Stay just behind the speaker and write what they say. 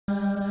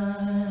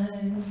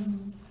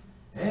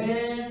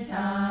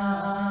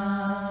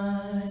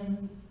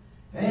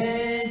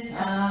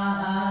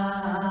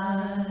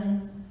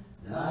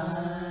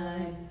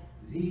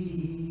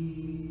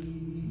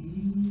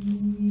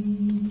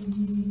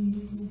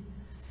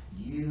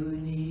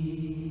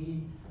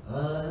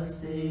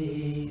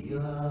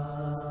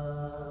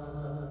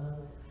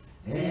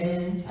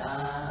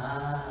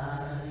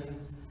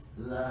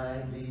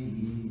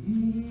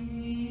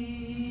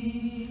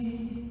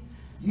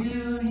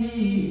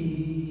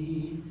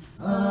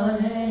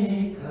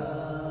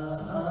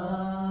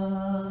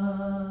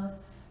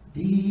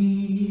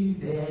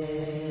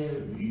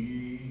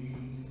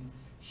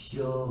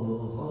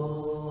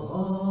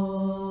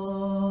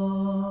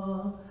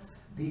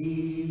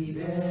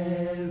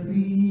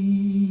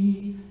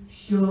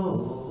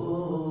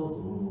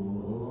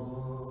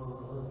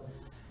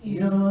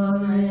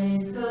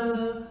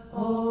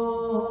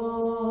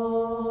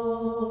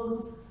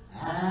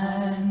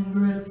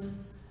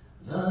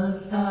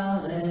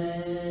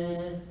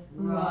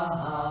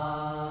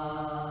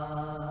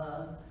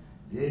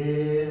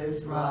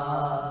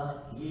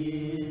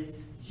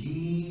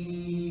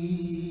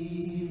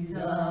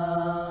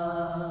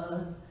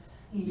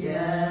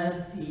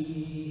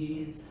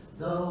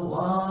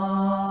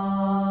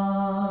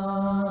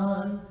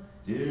one.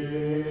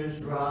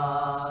 This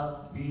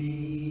rock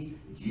be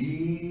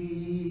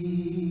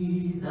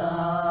Jesus,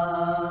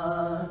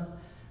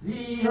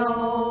 the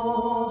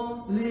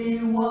only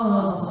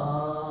one.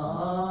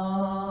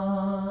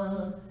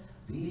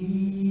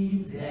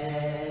 Be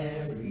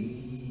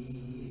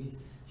very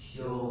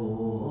sure.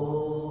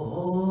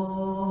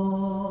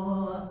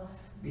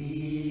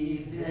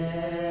 Be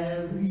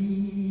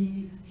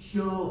very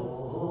sure.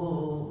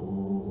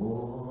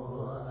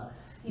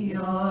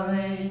 Your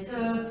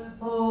anchor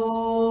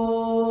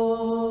holds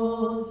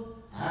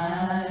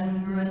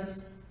and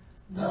grips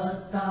the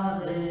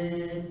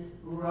solid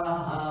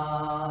rock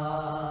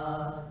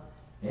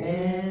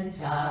in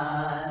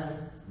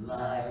times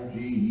like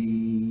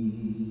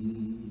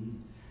these.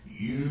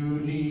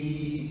 You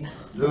need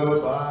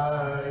the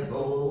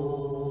Bible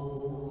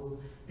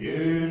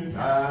in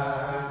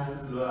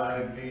times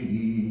like these.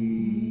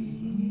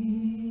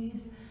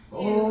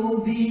 Oh,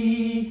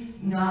 be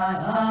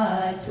not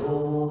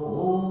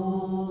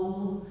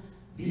idle,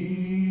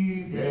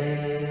 be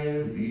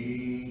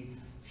very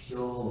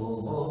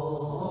sure.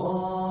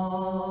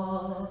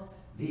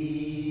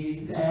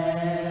 Be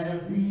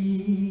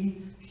very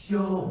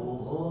sure.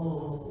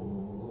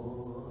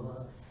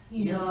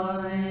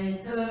 Your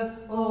anchor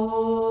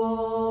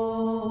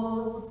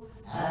holds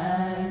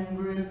and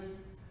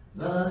grips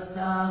the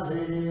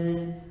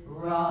solid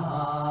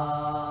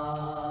rock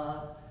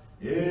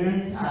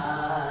in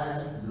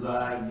times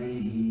like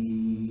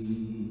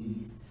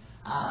these.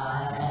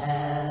 I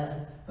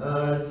have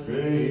a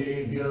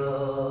Savior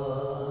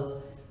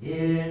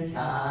in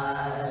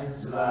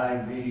times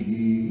like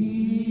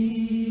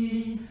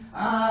these.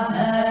 I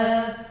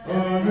have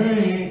an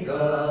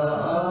anchor.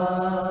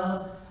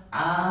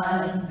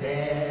 I'm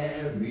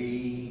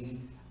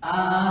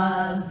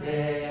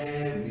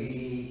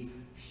very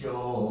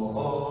sure.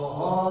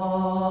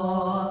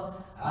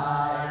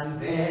 I'm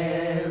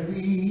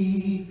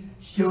very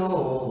sure.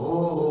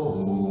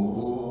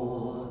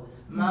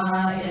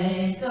 My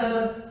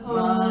anchor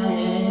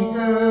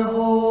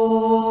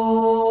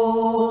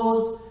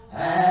holds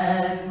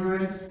and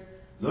grips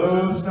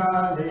the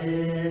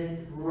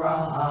solid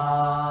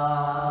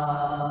rock.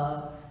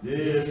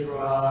 This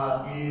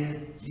rock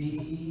is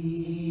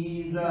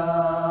Jesus.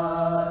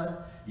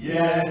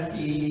 Yes,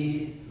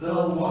 He's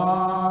the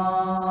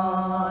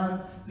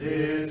one.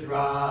 This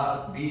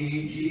rock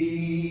be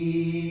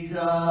Jesus,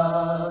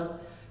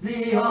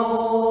 the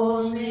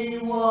only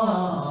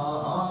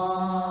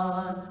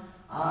one.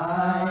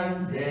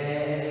 I'm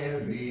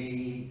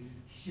very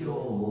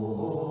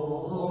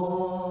sure.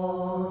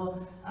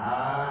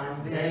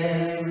 I'm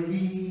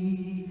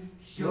very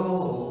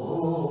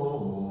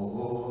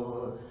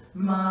sure.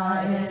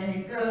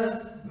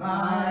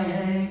 My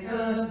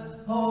anchor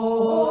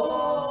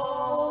holds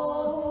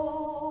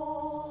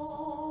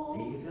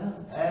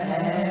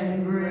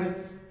and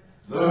grips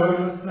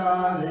the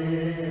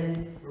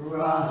solid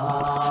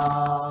rock.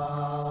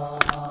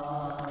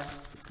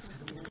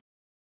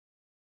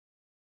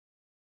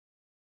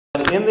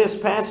 In this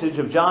passage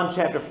of John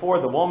chapter 4,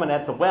 the woman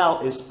at the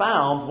well is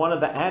found one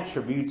of the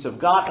attributes of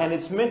God, and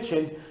it's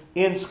mentioned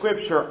in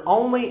Scripture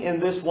only in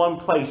this one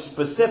place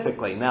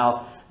specifically.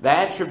 Now, the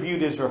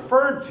attribute is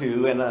referred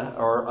to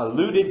or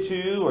alluded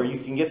to, or you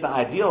can get the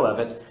ideal of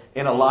it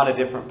in a lot of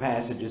different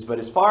passages. But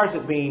as far as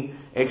it being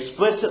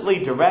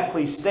explicitly,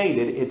 directly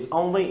stated, it's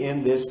only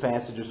in this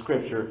passage of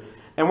Scripture.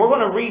 And we're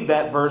going to read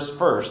that verse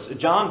first.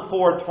 John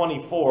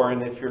 4:24,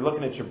 and if you're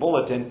looking at your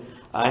bulletin,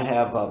 I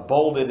have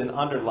bolded and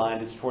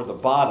underlined. It's toward the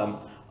bottom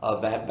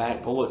of that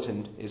back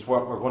bulletin is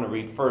what we're going to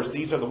read first.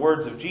 These are the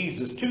words of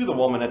Jesus to the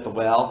woman at the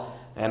well,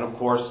 and of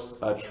course,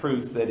 a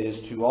truth that is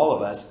to all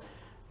of us.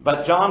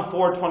 But John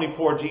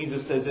 4:24,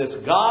 Jesus says this: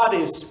 God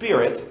is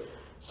spirit.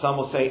 Some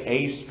will say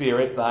a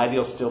spirit. The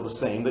ideal is still the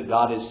same, that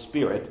God is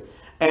spirit.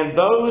 And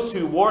those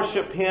who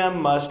worship Him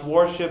must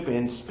worship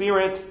in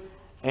spirit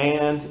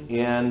and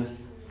in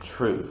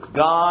truth.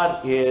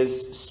 God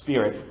is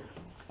spirit.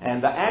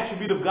 And the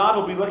attribute of God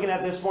we'll be looking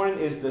at this morning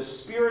is the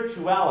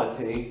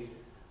spirituality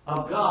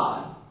of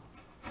God.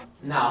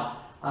 Now,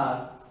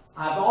 I've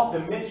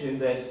often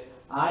mentioned that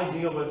I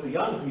deal with the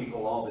young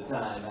people all the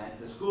time at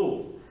the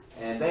school.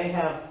 And they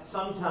have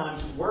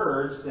sometimes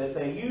words that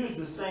they use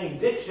the same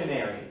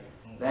dictionary.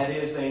 That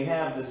is, they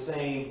have the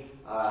same,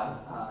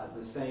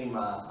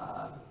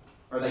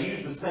 or they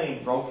use the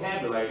same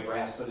vocabulary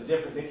perhaps, but a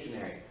different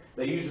dictionary.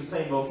 They use the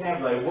same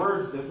vocabulary,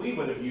 words that we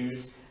would have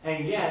used,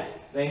 and yet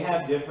they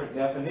have different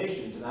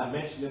definitions. And I've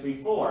mentioned it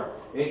before.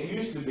 It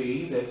used to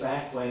be that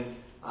back when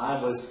I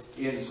was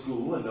in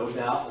school, and no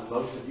doubt that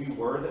most of you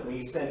were, that when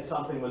you said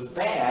something was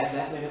bad,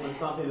 that meant it was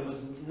something that was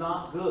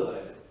not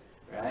good,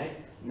 right?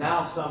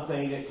 Now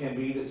something that can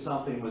be that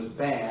something was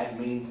bad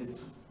means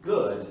it's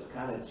good. It's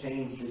kind of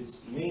changed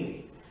its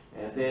meaning.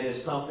 And then if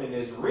something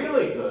is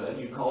really good,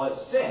 you call it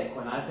sick.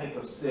 When I think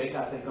of sick,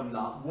 I think I'm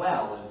not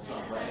well in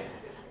some way.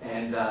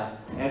 And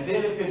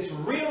then if it's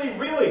really,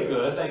 really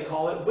good, they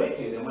call it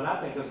wicked. And when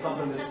I think of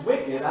something that's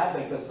wicked, I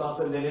think of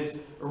something that is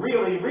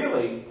really,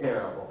 really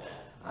terrible.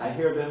 I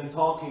hear them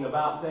talking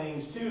about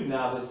things too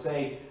now that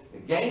say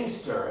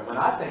gangster. And when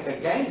I think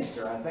of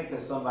gangster, I think of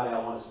somebody I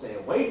want to stay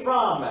away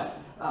from and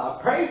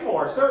pray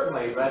for,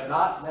 certainly, but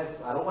not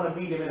necessarily. I don't want to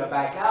meet him in a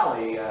back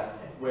alley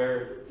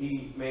where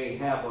he may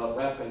have a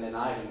weapon and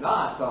I do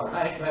not, all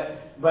right?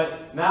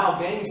 But now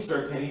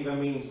gangster can even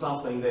mean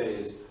something that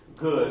is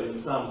good in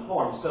some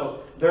form.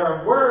 So there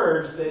are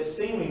words that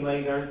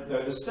seemingly they're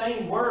the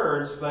same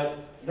words, but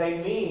they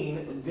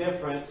mean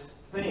different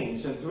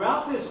things. And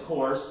throughout this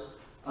course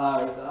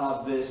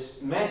of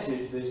this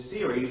message, this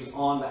series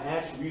on the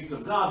attributes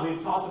of God,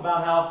 we've talked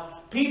about how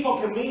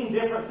people can mean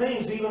different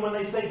things even when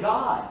they say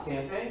God,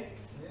 can't they?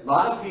 A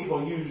lot of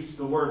people use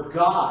the word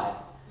God,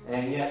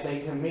 and yet they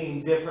can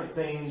mean different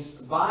things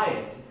by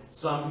it.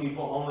 Some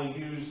people only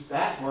use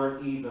that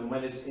word even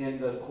when it's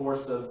in the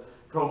course of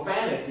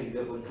profanity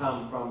that would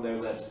come from their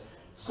lips.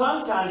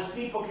 Sometimes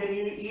people can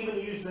even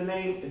use the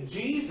name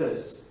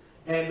Jesus,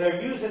 and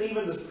they're using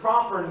even this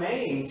proper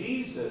name,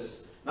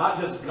 Jesus,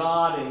 not just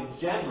God in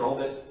general.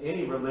 That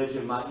any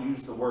religion might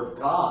use the word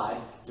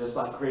God, just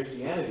like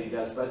Christianity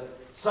does, but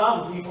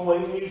some people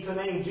will even use the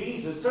name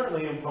Jesus,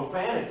 certainly in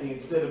profanity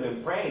instead of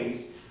in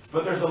praise.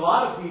 But there's a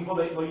lot of people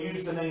that will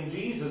use the name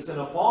Jesus in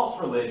a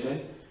false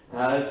religion.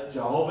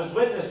 Jehovah's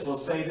Witnesses will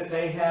say that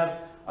they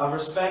have a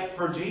respect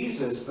for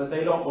Jesus, but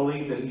they don't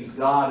believe that He's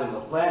God in the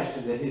flesh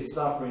and that His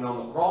suffering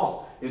on the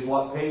cross is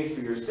what pays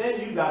for your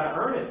sin. You've got to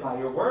earn it by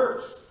your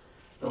works.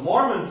 The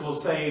Mormons will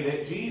say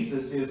that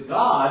Jesus is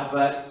God,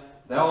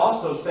 but they'll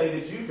also say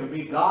that you can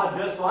be God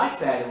just like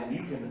that, and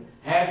you can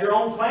have your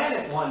own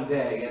planet one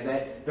day, and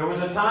that there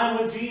was a time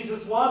when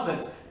Jesus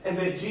wasn't, and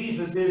that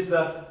Jesus is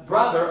the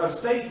brother of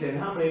Satan.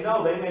 How many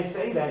know they may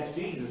say that's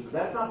Jesus, but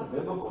that's not the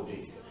biblical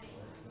Jesus.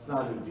 It's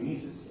not who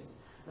Jesus is.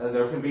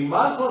 There can be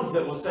Muslims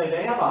that will say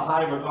they have a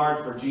high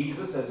regard for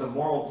Jesus as a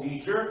moral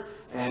teacher,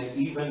 and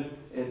even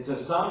to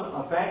some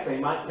effect they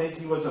might think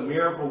He was a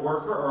miracle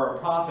worker or a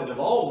prophet of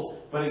old,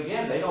 but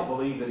again, they don't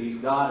believe that He's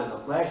God in the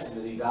flesh and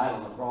that He died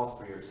on the cross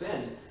for your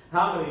sins.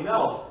 How many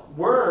know?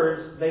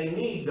 Words, they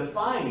need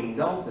defining,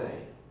 don't they?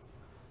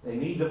 They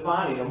need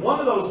defining. And one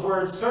of those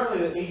words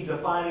certainly that need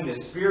defining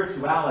is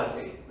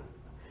spirituality.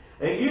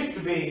 It used to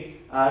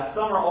be,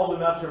 some are old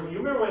enough to remember.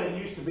 You remember when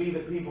it used to be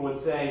that people would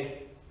say,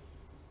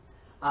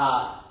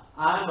 I'm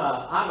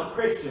a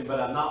Christian, but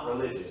I'm not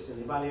religious.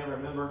 Anybody ever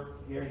remember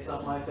hearing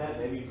something like that?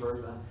 Maybe you've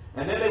heard that.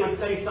 And then they would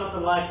say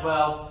something like,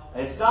 well,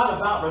 it's not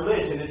about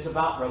religion, it's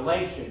about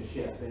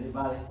relationship.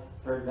 Anybody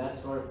heard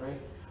that sort of phrase?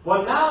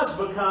 Well, now it's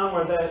become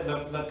where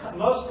the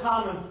most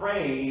common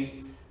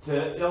phrase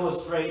to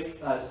illustrate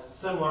a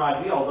similar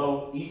idea,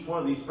 although each one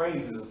of these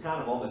phrases is kind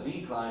of on the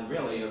decline,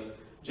 really, of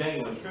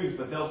genuine truth,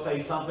 but they'll say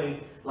something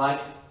like,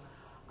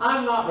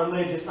 I'm not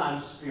religious, I'm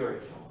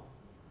spiritual.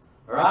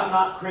 Or I'm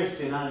not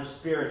Christian, I'm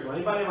spiritual.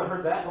 Anybody ever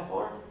heard that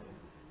before?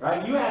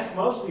 Right? You ask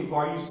most people,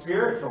 are you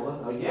spiritual?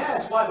 Listen, oh,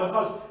 yes. Why?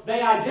 Because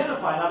they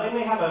identify. Now, they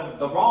may have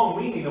the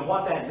wrong meaning of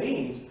what that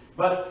means,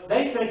 but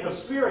they think of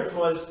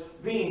spiritual as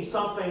being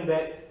something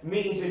that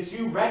means that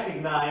you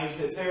recognize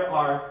that there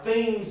are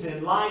things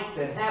in life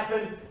that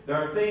happen. There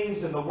are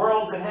things in the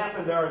world that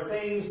happen. There are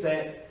things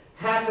that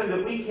happen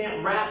that we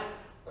can't wrap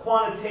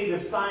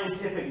quantitative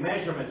scientific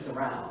measurements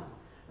around.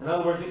 In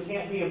other words, it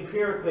can't be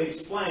empirically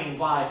explained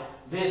why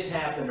this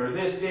happened or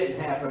this didn't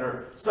happen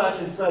or such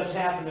and such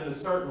happened in a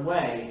certain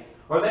way.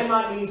 Or they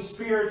might mean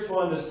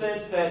spiritual in the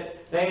sense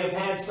that they have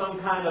had some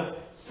kind of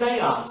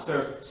seance.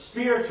 They're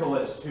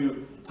spiritualists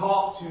who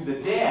talk to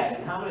the dead.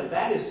 And how many?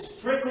 That is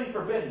strictly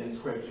forbidden in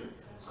Scripture.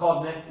 It's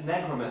called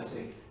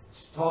necromancy.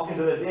 It's talking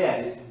to the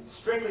dead. It's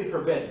strictly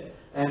forbidden.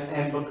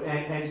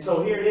 And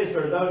so here it is.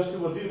 There are those who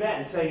will do that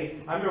and say,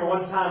 I remember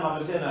one time I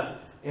was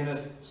in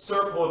a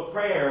circle of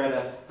prayer at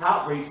an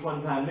outreach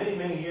one time, many,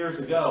 many years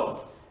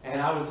ago. And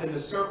I was in the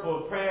circle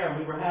of prayer, and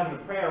we were having a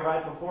prayer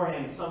right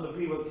beforehand. Some of the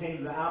people that came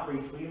to the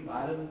outreach, we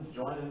invited them to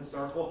join in the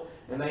circle,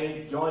 and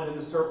they joined in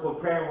the circle of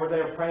prayer, and we're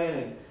there praying.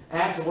 And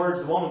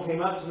afterwards, the woman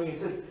came up to me and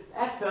says,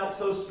 that felt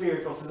so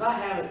spiritual. Says, I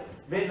haven't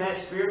been that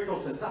spiritual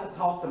since I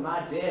talked to my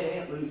dead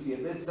Aunt Lucy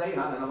at this seance.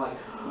 And I'm like,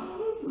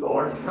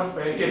 Lord, help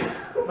me.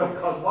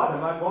 Because what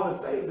am I going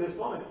to say to this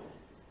woman?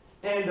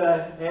 And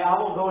I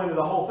won't go into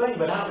the whole thing,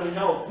 but how many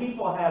know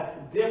people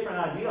have different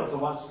ideas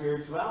of what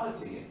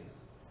spirituality is?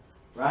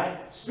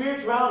 Right?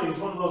 Spirituality is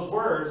one of those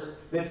words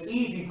that's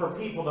easy for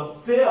people to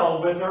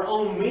fill with their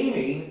own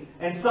meaning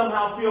and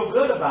somehow feel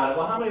good about it.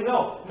 Well, how many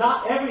know?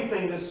 Not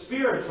everything that's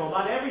spiritual,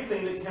 not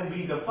everything that can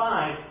be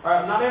defined, or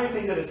not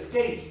everything that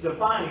escapes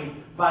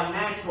defining by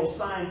natural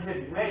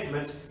scientific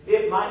measurements,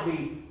 it might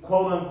be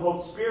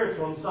quote-unquote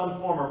spiritual in some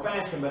form or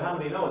fashion, but how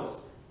many know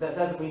that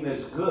doesn't mean that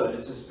it's good.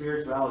 It's a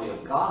spirituality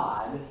of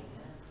God.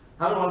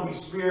 How do I want to be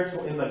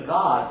spiritual in the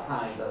God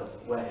kind of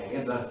way,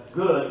 in the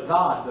good,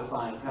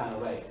 God-defined kind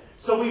of way?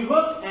 So we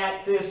look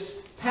at this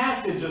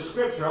passage of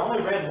Scripture. I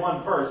only read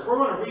one verse. We're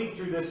going to read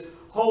through this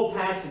whole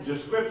passage of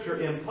Scripture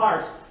in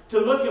parts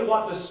to look at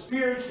what the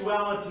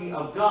spirituality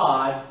of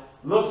God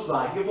looks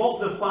like. It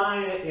won't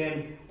define it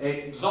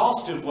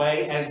exhaustive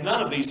way, as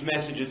none of these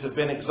messages have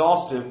been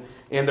exhaustive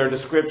in their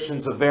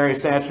descriptions of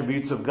various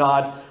attributes of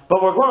God.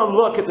 But we're going to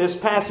look at this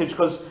passage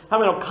because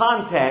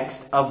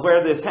context of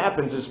where this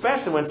happens,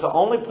 especially when it's the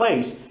only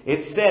place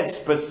it's said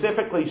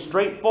specifically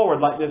straightforward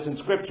like this in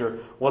Scripture,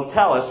 will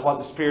tell us what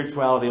the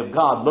spirituality of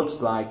God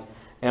looks like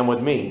and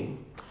would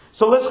mean.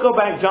 So let's go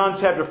back, John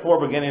chapter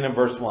 4, beginning in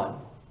verse 1.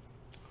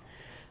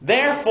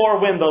 Therefore,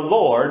 when the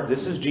Lord,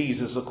 this is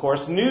Jesus, of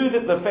course, knew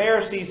that the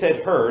Pharisees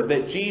had heard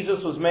that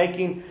Jesus was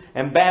making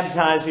and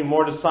baptizing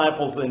more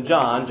disciples than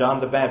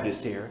John the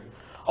Baptist here,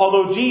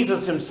 although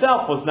Jesus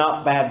himself was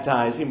not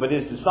baptizing, but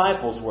his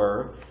disciples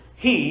were,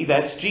 he,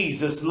 that's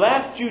Jesus,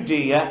 left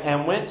Judea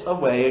and went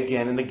away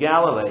again into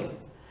Galilee.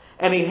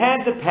 And he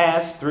had to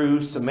pass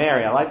through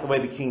Samaria. I like the way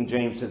the King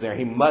James says there,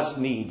 he must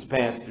needs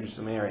pass through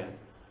Samaria.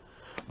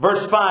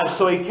 Verse 5,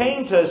 so he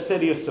came to a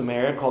city of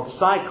Samaria called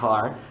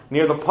Sychar,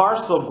 near the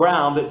parcel of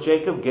ground that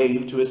Jacob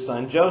gave to his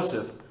son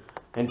Joseph.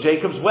 And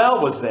Jacob's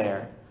well was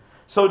there.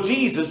 So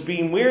Jesus,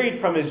 being wearied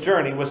from his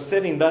journey, was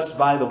sitting thus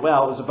by the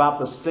well. It was about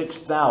the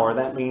 6th hour.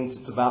 That means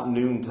it's about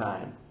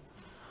noontime.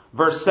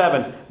 Verse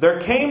 7, there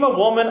came a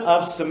woman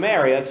of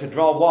Samaria to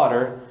draw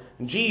water.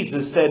 And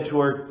Jesus said to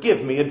her,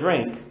 give me a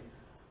drink.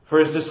 For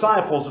his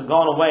disciples had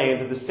gone away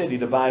into the city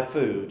to buy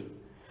food.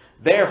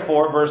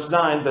 Therefore, verse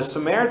 9, the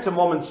Samaritan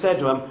woman said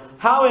to him,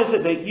 how is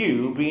it that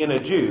you, being a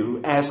Jew,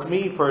 ask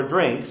me for a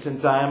drink,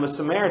 since I am a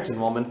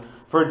Samaritan woman?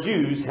 For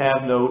Jews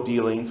have no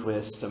dealings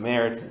with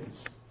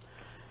Samaritans.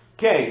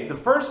 Okay, the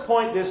first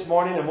point this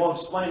morning, and we'll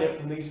explain it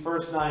from these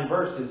first 9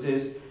 verses,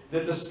 is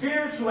that the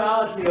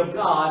spirituality of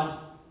God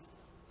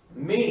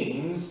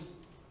means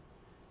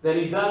that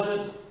he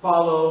doesn't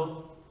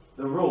follow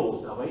the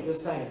rules. Now, wait just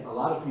a second. A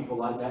lot of people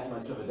like that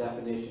much of a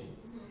definition.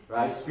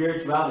 Right?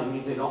 Spirituality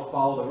means they don't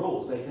follow the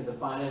rules. They can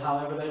define it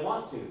however they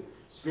want to.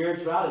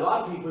 Spirituality, a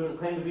lot of people who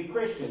claim to be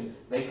Christian,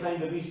 they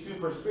claim to be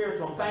super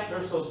spiritual. In fact,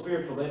 they're so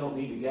spiritual they don't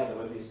need to gather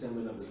with the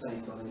assembling of the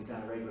saints on any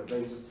kind of regular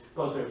basis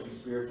because they're too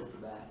spiritual for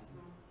that.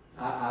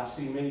 I've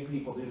seen many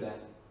people do that.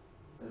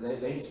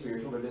 They ain't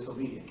spiritual, they're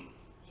disobedient.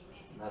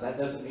 Now that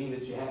doesn't mean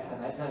that you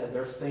have,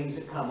 there's things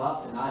that come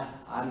up, and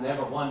I'm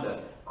never one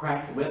to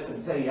crack the whip and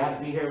say you have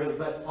to be here,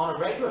 but on a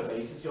regular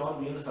basis you ought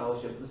to be in the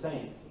fellowship of the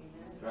saints.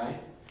 Right?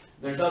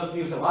 There's other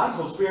people who say, well, I'm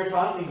so spiritual,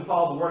 I don't need to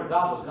follow the Word of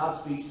God because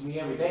God speaks to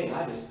me every day, and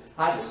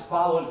I just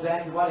follow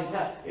exactly what He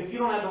tells. If you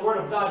don't have the Word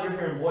of God, you're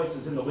hearing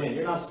voices in the wind.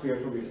 You're not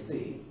spiritual, you're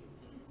deceived.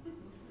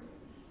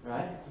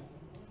 Right?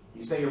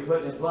 You say you're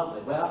putting it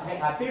bluntly. Well,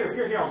 hey, I fear if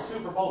you're here on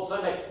Super Bowl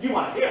Sunday, you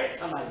want to hear it.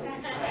 Somebody says,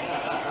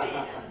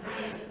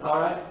 all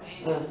right?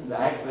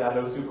 Actually, I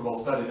know Super Bowl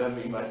Sunday doesn't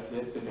mean much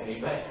to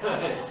me,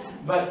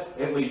 but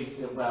at least,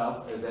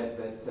 well,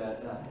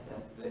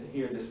 that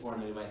here this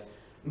morning anyway.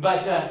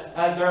 But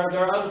there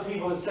are other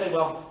people that say,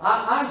 "Well,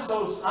 I'm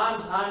so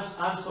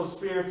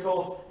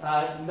spiritual.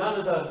 None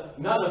of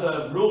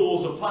the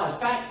rules apply." In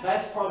fact,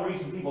 that's part of the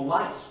reason people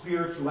like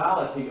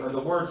spirituality or the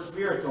word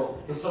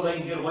 "spiritual" is so they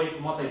can get away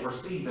from what they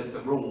perceive as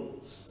the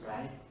rules,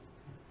 right?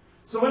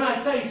 So when I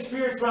say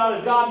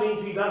spirituality of God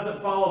means He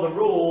doesn't follow the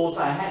rules,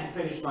 I hadn't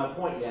finished my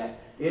point yet.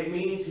 It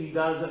means He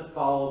doesn't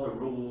follow the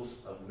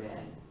rules of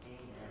men.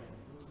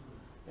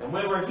 And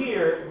when we're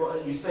here,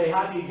 you say,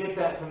 how do you get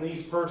that from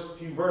these first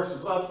few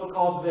verses? Well, it's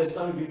because of this.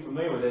 Some of you are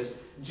familiar with this.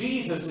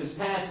 Jesus is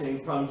passing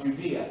from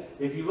Judea.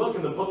 If you look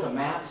in the book of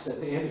maps at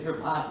the end of your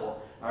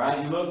Bible, all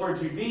right, you look where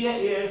Judea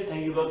is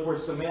and you look where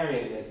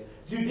Samaria is.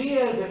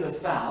 Judea is in the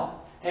south,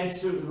 and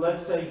so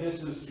let's say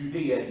this is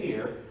Judea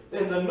here.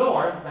 In the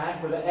north,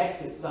 back where the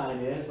exit sign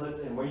is,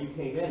 and where you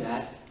came in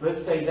at,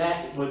 let's say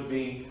that would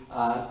be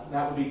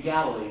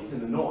Galilee. It's in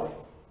the north.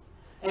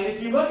 And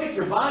if you look at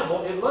your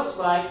Bible, it looks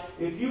like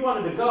if you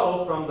wanted to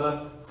go from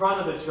the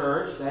front of the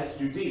church, that's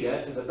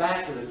Judea, to the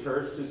back of the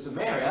church, to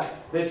Samaria,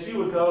 that you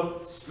would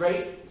go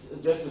straight,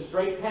 just a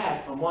straight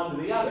path from one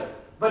to the other.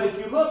 But if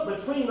you look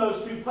between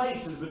those two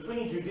places,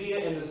 between Judea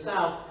in the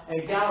south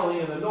and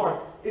Galilee in the north,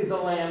 is a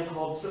land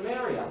called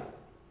Samaria.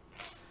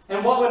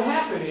 And what would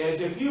happen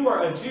is, if you were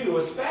a Jew,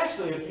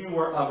 especially if you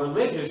were a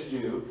religious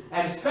Jew,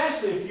 and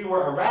especially if you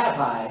were a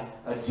rabbi,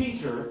 a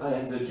teacher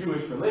in the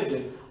Jewish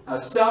religion, a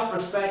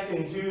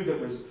self-respecting Jew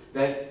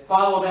that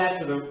followed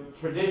after the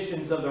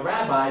traditions of the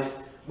rabbis,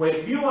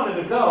 if you wanted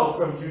to go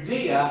from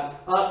Judea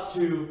up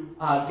to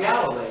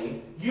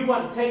Galilee, you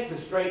wouldn't take the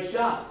straight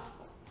shot.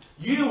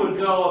 You would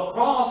go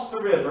across the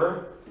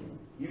river.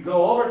 You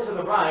go over to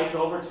the right,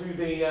 over to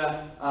the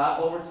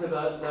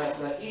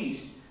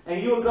east. And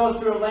you would go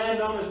through a land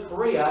known as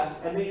Perea,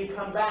 and then you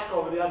come back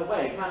over the other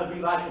way. It kind of be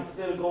like,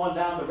 instead of going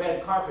down the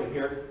red carpet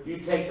here, you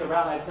take the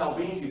route I tell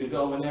Beansy to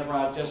go whenever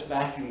I've just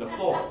vacuumed the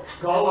floor.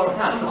 Go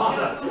around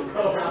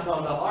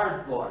on the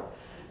hard floor,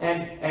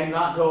 and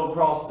not go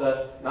across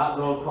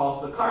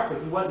the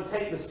carpet. You wouldn't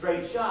take the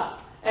straight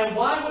shot. And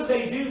why would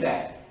they do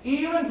that?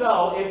 Even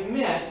though it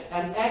meant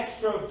an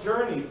extra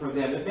journey for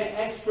them, it meant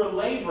extra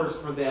labors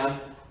for them.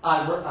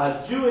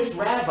 A Jewish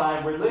rabbi,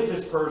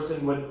 religious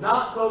person, would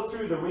not go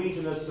through the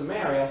region of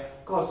Samaria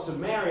because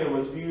Samaria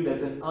was viewed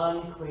as an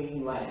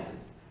unclean land,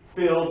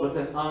 filled with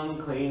an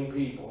unclean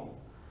people.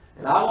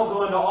 And I won't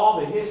go into all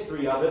the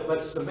history of it,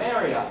 but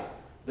Samaria,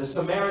 the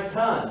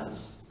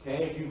Samaritans,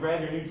 okay, if you've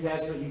read your New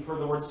Testament, you've heard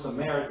the word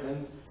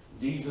Samaritans.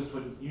 Jesus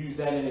would use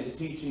that in his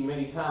teaching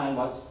many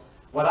times.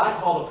 What I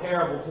call the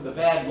parable to the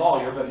bad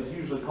lawyer, but it's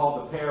usually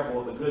called the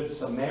parable of the good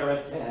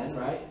Samaritan,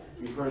 right?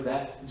 You've heard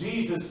that.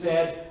 Jesus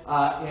said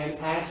in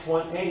Acts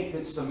 1:8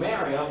 that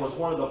Samaria was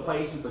one of the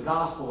places the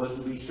gospel was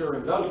to be sure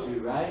and go to,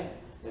 right?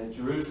 And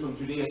Jerusalem,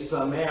 Judea,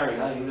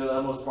 Samaria, even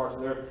though most parts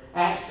of there.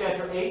 Acts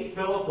chapter 8,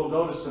 Philip will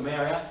go to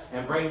Samaria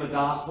and bring the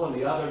gospel, and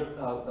the other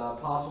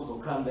apostles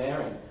will come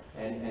there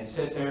and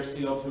sit there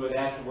sealed to it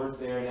afterwards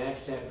there in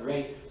Acts chapter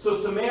 8. So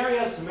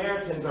Samaria,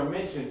 Samaritans are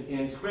mentioned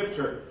in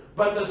Scripture.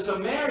 But the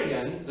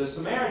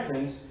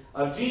Samaritans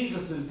of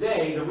Jesus'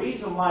 day, the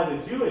reason why the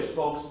Jewish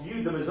folks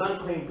viewed them as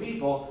unclean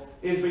people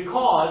is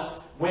because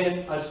when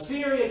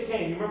Assyria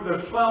came, you remember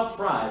there's 12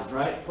 tribes,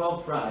 right?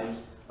 12 tribes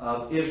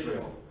of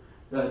Israel.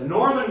 The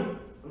Norman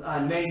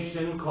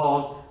nation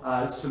called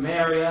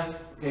Samaria,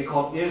 okay,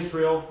 called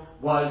Israel,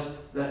 was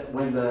that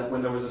when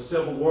there was a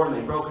civil war and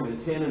they broke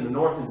into 10 in the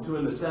north and 2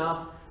 in the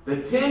south. The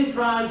 10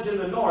 tribes in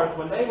the north,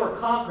 when they were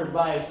conquered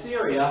by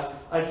Assyria,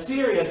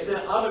 Assyria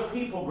sent other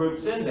people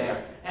groups in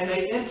there, and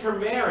they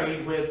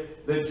intermarried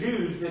with the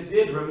Jews that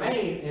did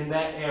remain in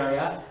that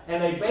area,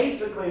 and they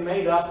basically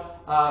made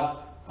up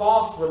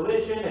false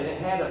religion, and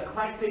it had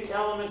eclectic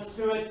elements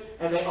to it,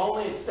 and they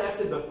only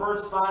accepted the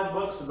first 5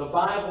 books of the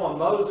Bible, and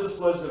Moses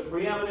was the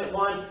preeminent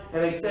one,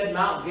 and they said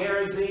Mount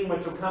Gerizim,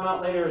 which will come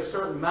out later, a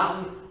certain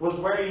mountain, was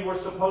where you were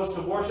supposed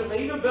to worship.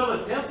 They even built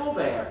a temple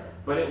there,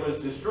 but it was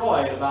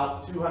destroyed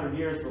about 200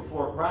 years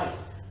before Christ.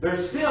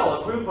 There's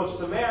still a group of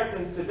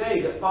Samaritans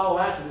today that follow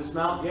after this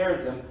Mount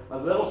Gerizim, a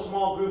little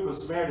small group of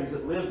Samaritans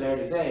that live there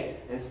today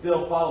and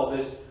still follow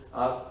this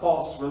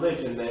false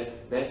religion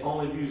that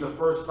only views the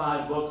first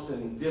 5 books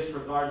and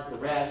disregards the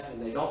rest,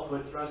 and they don't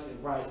put trust in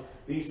Christ,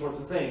 these sorts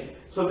of things.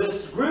 So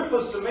this group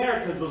of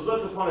Samaritans was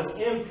looked upon as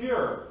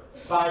impure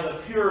by the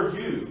pure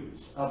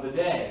Jews of the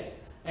day.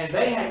 And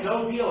they had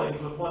no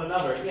dealings with one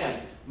another.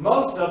 Again,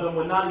 most of them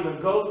would not even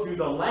go through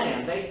the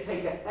land. They'd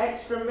take an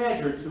extra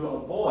measure to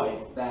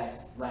avoid that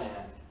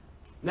land.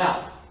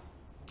 Now,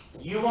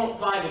 you won't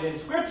find it in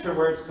Scripture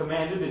where it's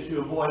commanded that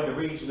you avoid the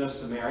region of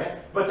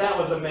Samaria, but that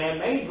was a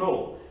man-made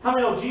rule. How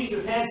many know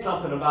Jesus had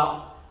something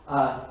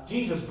about,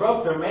 Jesus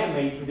broke their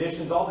man-made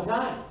traditions all the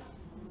time,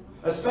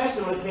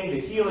 especially when it came to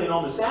healing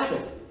on the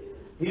Sabbath.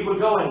 He would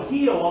go and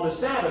heal on the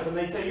Sabbath, and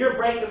they'd say, you're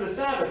breaking the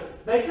Sabbath.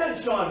 They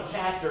couldn't show him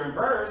chapter and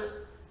verse.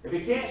 If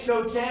you can't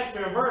show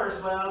chapter and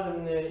verse, well,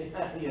 then,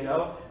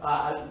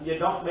 you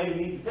don't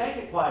maybe need to take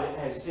it quite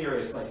as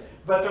seriously.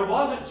 But there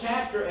wasn't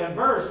chapter and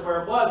verse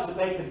where it was that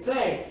they could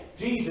say,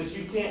 Jesus,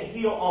 you can't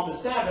heal on the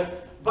Sabbath,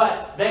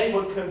 but they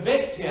would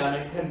convict him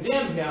and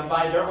condemn him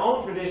by their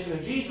own tradition.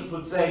 And Jesus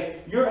would say,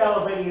 you're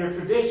elevating your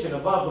tradition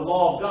above the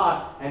law of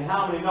God. And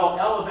how many know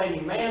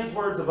elevating man's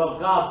words above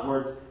God's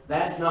words,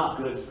 that's not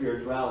good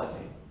spirituality.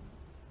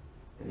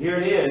 And here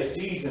it is,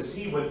 Jesus,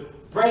 he would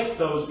break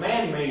those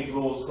man-made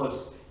rules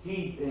because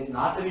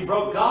not that he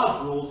broke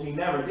God's rules, he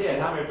never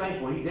did. How many are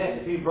thankful he didn't?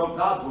 If he broke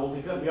God's rules,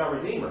 he couldn't be our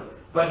Redeemer.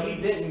 But he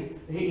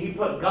didn't. He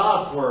put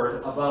God's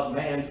word above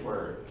man's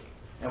word.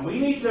 And we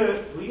need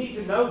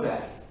to know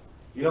that.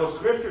 You know,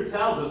 Scripture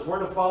tells us we're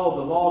to follow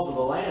the laws of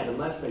the land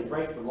unless they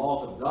break the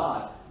laws of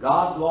God.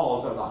 God's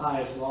laws are the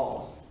highest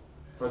laws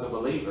for the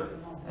believer.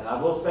 And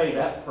I will say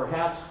that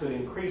perhaps could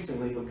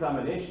increasingly become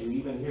an issue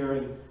even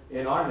here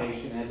in our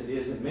nation as it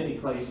is in many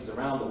places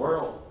around the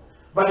world.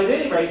 But at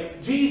any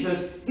rate,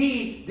 Jesus,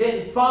 he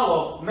didn't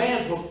follow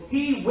man's rules.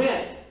 He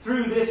went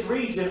through this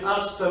region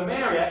of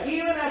Samaria,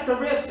 even at the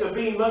risk of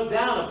being looked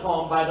down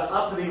upon by the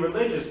uppity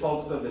religious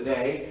folks of the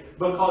day,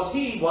 because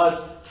he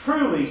was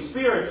truly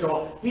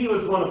spiritual. He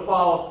was going to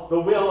follow the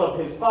will of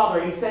his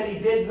Father. He said he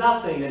did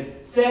nothing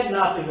and said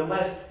nothing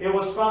unless it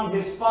was from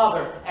his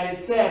Father. And it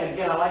said,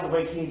 again, I like the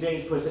way King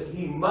James puts it,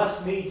 he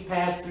must needs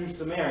pass through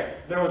Samaria.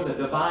 There was a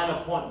divine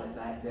appointment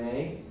that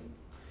day.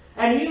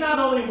 And he not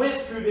only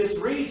went through this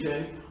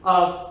region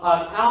of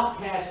an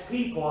outcast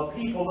people, a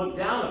people looked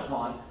down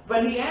upon,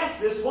 but he asked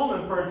this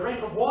woman for a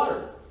drink of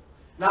water.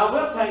 Now, I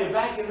will tell you,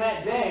 back in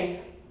that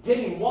day,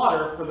 getting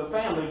water for the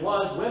family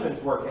was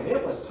women's work, and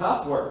it was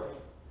tough work.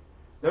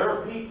 There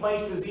are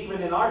places,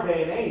 even in our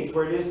day and age,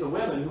 where it is the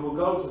women who will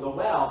go to the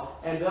well,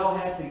 and they'll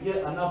have to get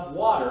enough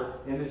water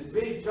in this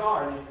big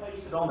jar, and they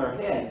place it on their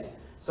heads.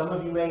 Some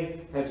of you may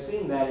have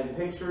seen that in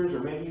pictures,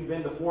 or maybe you've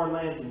been to foreign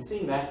lands and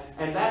seen that.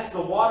 And that's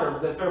the water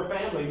that their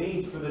family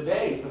needs for the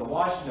day, for the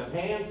washing of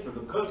hands, for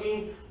the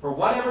cooking, for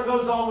whatever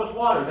goes on with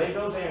water. They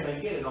go there and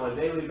they get it on a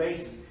daily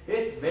basis.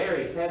 It's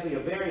very heavy, a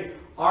very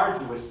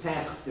arduous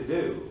task to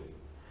do.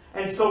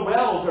 And so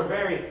wells are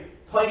very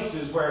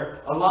places where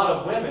a lot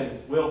of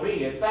women will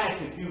be. In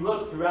fact, if you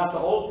look throughout the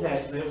Old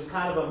Testament, it was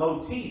kind of a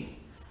motif.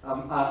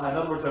 In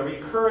other words, a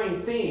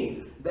recurring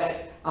theme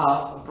that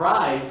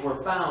brides were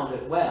found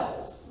at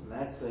wells. And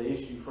that's an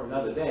issue for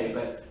another day,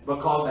 but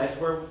because that's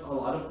where a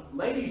lot of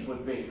ladies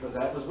would be, because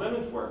that was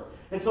women's work.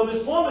 And so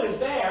this woman is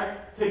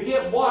there to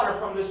get water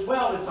from this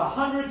well that's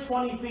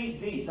 120 feet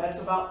deep. That's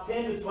about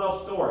 10 to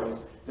 12 stories.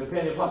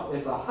 depending upon,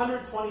 it's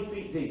 120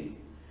 feet deep.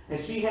 And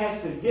she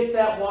has to get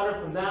that water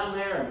from down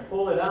there and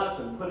pull it up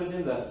and put it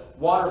in the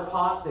water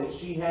pot that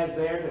she has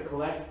there to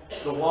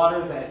collect the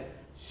water that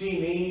she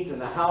needs and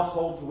the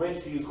household to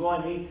which she is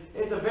going to need.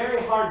 It's a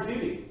very hard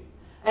duty.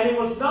 And it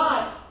was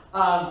not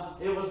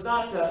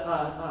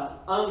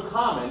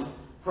uncommon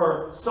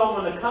for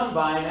someone to come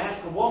by and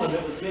ask a woman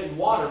that was getting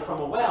water from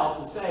a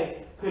well to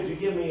say, could you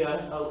give me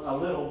a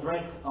little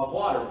drink of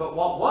water? But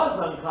what was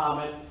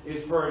uncommon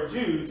is for a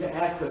Jew to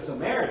ask a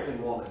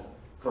Samaritan woman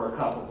for a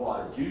cup of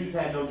water. Jews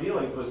had no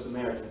dealings with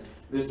Samaritans.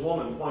 This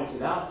woman points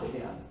it out to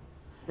him.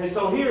 And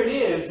so here it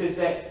is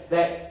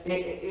that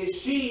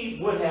she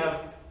would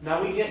have,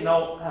 now we get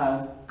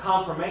no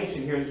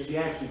confirmation here that she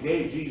actually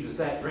gave Jesus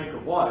that drink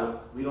of water.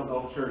 We don't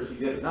know for sure she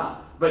did or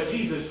not. But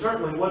Jesus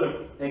certainly would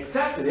have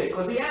accepted it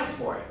because he asked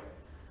for it.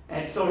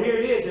 And so here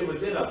it is. It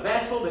was in a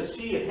vessel that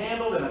she had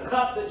handled, in a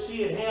cup that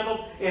she had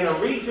handled, in a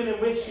region in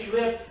which she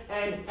lived.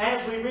 And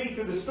as we read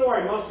through the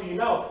story, most of you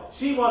know,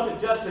 she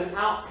wasn't just an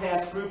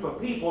outcast group of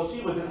people.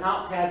 She was an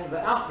outcast of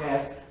the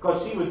outcast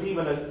because she was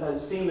even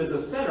seen as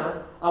a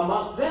sinner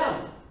amongst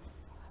them.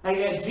 And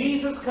yet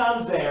Jesus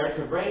comes there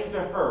to bring to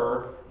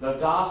her the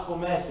gospel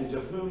message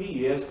of who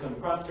he is,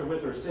 confronts her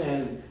with her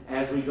sin. And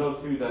as we go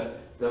through the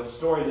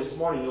story this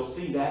morning, you'll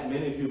see that.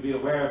 Many of you will be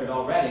aware of it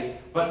already.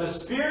 But the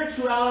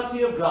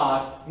spirituality of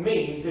God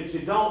means that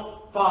you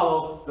don't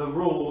follow the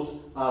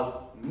rules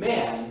of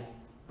men,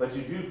 but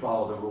you do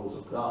follow the rules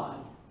of God.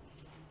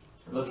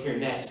 Look here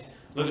next.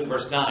 Look at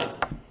verse 9.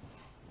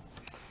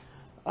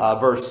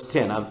 Verse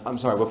 10. I'm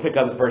sorry, we'll pick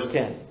up at verse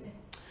 10.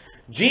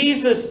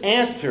 Jesus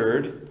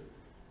answered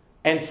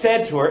and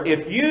said to her,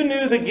 if you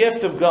knew the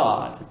gift of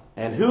God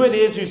and who it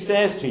is who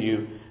says to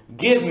you,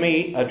 give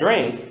me a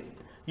drink,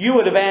 you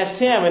would have asked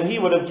him, and he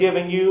would have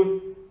given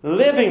you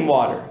living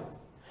water.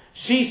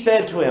 She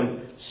said to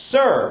him,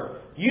 Sir,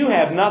 you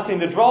have nothing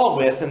to draw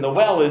with, and the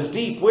well is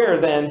deep. Where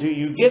then do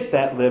you get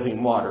that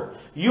living water?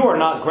 You are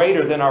not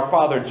greater than our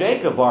father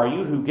Jacob, are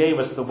you, who gave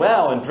us the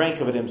well and drank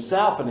of it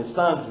himself and his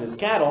sons and his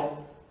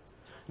cattle?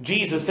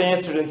 Jesus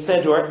answered and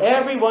said to her,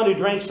 Everyone who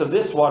drinks of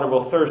this water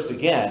will thirst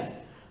again.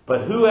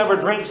 But whoever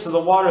drinks of the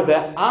water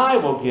that I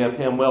will give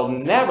him will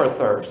never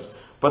thirst.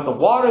 But the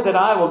water that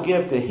I will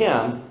give to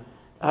him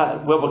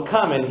will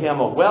become in him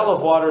a well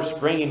of water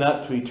springing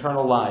up to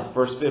eternal life.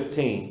 Verse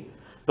 15.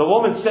 The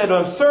woman said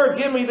to him, Sir,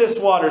 give me this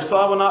water so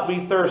I will not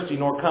be thirsty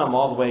nor come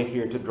all the way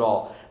here to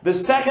draw. The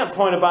second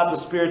point about the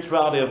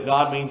spirituality of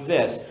God means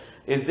this.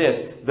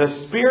 The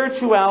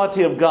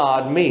spirituality of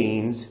God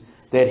means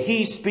that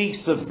he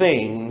speaks of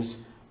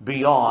things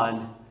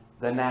beyond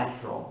the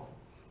natural.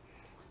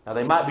 Now,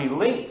 they might be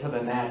linked to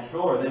the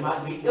natural, or they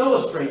might be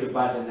illustrated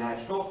by the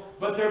natural,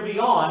 but they're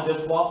beyond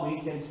just what we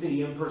can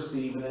see and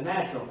perceive in the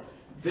natural.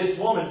 This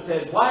woman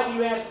says, why do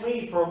you ask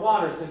me for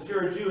water since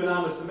you're a Jew and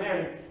I'm a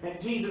Samaritan? And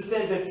Jesus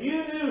says, if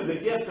you knew the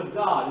gift of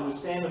God who was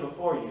standing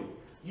before you,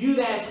 you'd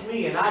ask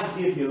me and I'd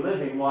give you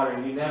living water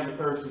and you never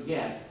thirst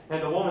again.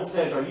 And the woman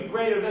says, are you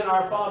greater than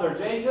our father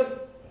Jacob?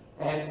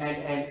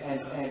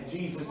 And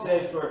Jesus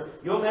says to her,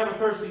 you'll never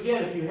thirst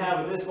again if you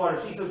have this water.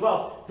 She says,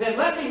 well, then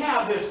let me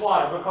have this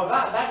water because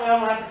that way I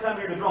don't have to come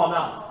here to draw.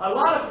 Now, a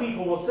lot of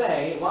people will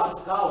say, a lot of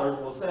scholars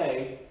will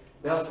say,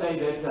 they'll say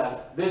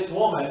that this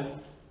woman,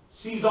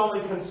 she's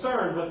only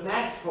concerned with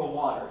natural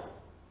water.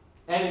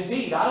 And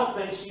indeed, I don't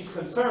think she's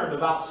concerned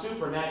about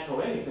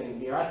supernatural anything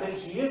here. I think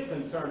she is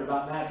concerned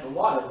about natural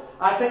water.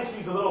 I think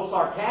she's a little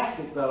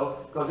sarcastic,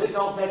 though, because it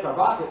don't take a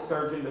rocket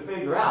surgeon to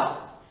figure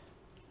out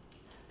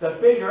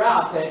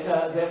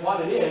that what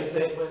it is,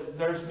 that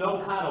there's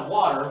no kind of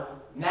water,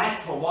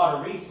 natural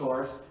water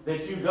resource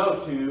that you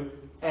go to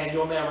and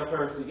you'll never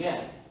thirst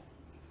again.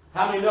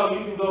 How many know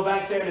you can go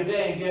back there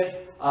today and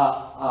get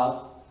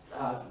a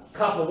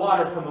cup of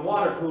water from the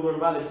water cooler,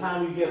 and by the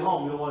time you get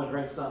home, you'll want to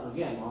drink something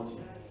again, won't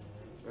you?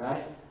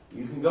 Right?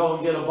 You can go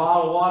and get a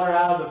bottle of water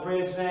out of the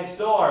fridge next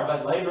door,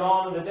 but later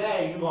on in the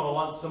day, you're going to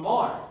want some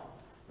more.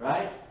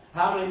 Right?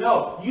 How many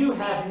know you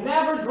have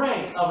never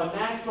drank of a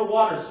natural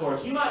water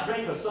source? You might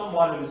drink of some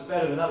water that's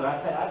better than other. I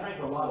tell you, I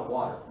drink a lot of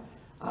water.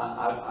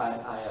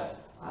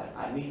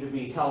 I need to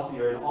be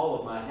healthier in all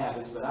of my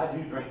habits, but I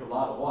do drink a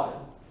lot of water.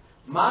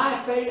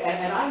 My favorite,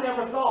 and I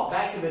never thought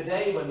back in the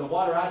day when the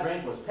water I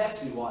drank was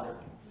Pepsi water.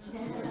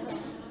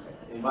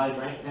 Anybody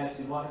drink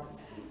Pepsi water?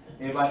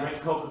 Anybody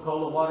drink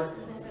Coca-Cola water?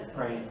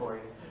 Praying for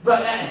you.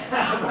 But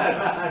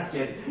I'm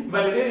kidding.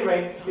 But at any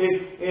rate,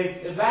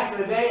 is back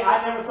in the day,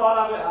 I never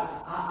thought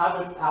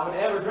I would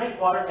ever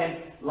drink water, and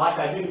like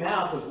I do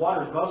now, because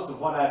water is most of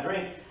what I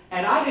drink.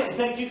 And I didn't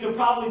think you could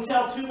probably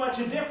tell too much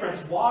a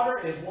difference. Water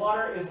is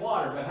water is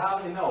water. But how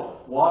many know?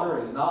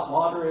 Water is not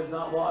water is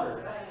not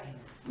water.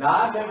 Now,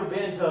 I've never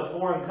been to a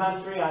foreign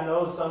country. I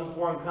know some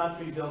foreign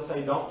countries, they'll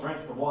say don't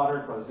drink the water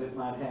because it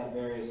might have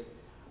various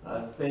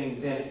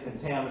things in it,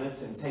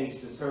 contaminants, and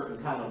taste a certain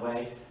kind of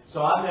way.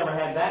 So I've never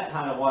had that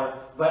kind of water.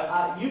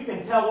 But you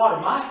can tell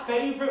water. My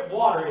favorite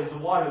water is the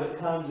water that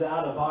comes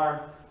out of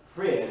our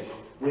fridge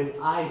with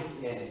ice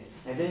in it.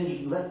 and then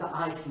you let the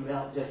ice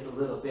melt just a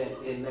little bit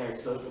in there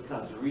so it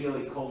becomes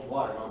really cold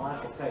water. My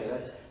wife will tell you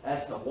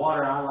that's the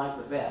water I like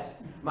the best.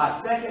 My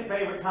second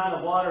favorite kind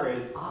of water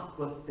is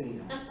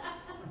Aquafina.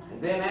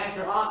 And then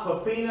after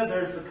Aquafina,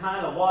 there's the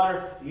kind of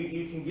water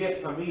you can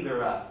get from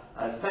either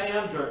a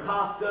Sam's or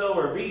Costco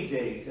or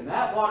BJ's. And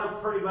that water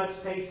pretty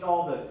much tastes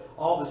all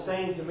the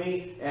same to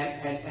me.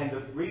 And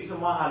the reason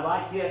why I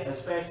like it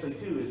especially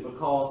too is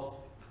because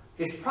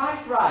it's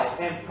priced right.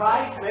 And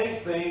price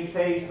makes things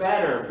taste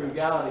better.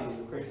 Frugality is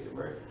a Christian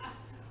word.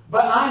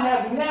 But I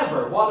have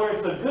never, whether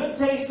it's a good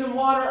tasting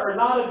water or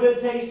not a good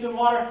tasting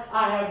water,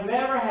 I have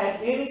never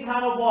had any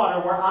kind of water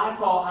where I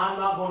thought I'm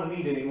not going to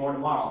need any more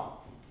tomorrow.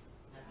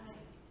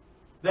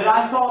 That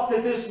I thought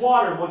that this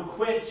water would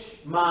quench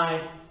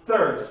my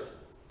thirst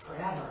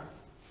forever.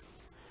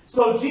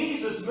 So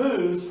Jesus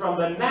moves from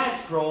the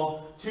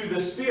natural to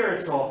the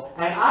spiritual.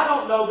 And I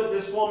don't know that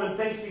this woman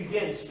thinks he's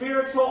getting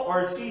spiritual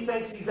or she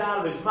thinks he's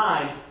out of his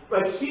mind.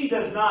 But she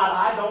does not.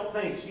 I don't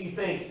think she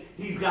thinks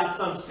he's got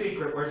some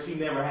secret where she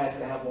never has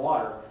to have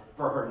water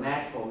for her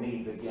natural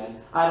needs again.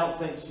 I don't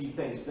think she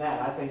thinks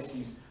that. I think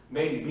she's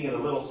maybe being a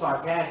little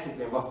sarcastic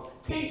there. Well,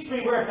 teach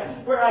me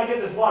where I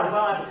get this water so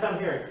I don't have to come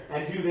here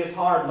and do this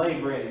hard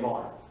labor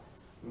anymore.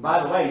 And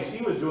by the way,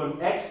 she was doing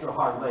extra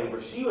hard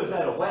labor. She was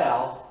at a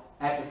well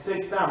at the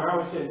 6th hour.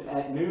 Remember she said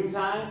at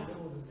noontime?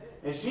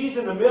 And she's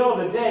in the middle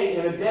of the day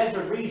in a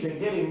desert region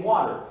getting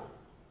water,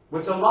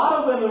 which a lot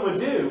of women would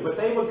do, but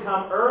they would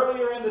come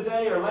earlier in the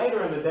day or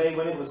later in the day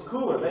when it was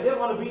cooler. They didn't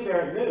want to be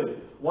there at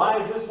noon. Why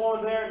is this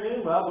woman there at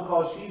noon? Well,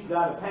 because she's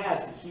got a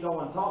past that she don't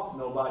want to talk to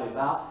nobody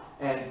about.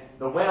 And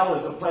the well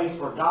is a place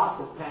where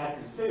gossip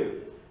passes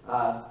too.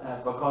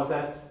 Because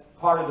that's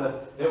part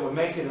of it would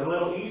make it a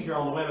little easier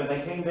on the women.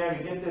 They came there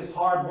to get this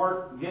hard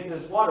work, get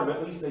this water, but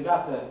at least they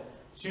got to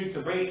shoot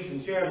the breeze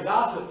and share the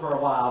gossip for a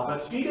while.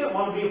 But she didn't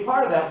want to be a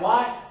part of that.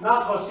 Why?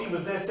 Not because she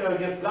was necessarily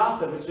against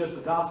gossip. It's just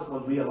the gossip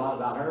would be a lot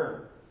about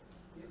her.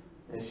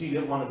 And she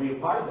didn't want to be a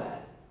part of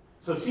that.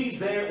 So she's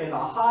there in the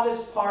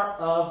hottest part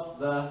of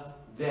the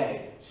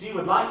day. She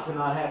would like to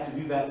not have to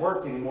do that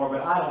work anymore,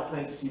 but I don't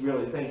think she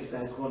really thinks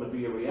that's going to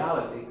be a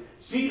reality.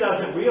 She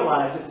doesn't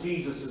realize that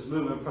Jesus is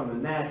moving from the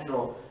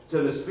natural to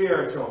the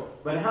spiritual.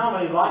 But how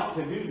many like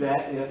to do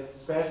that,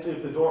 especially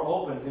if the door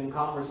opens in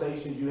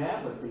conversations you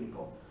have with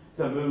people,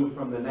 to move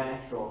from the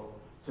natural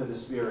to the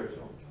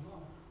spiritual?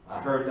 I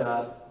heard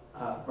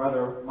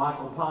Brother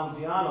Michael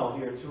Ponziano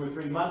here 2 or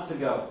 3 months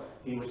ago.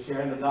 He was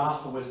sharing the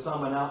gospel with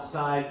someone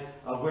outside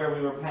of where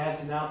we were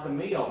passing out the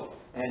meal.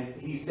 And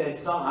he said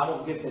I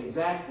won't get the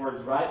exact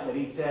words right, but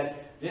he said,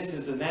 this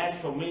is a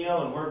natural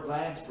meal and we're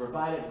glad to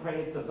provide it and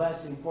pray it's a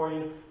blessing for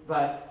you.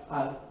 But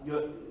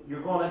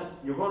you're going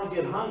to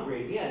get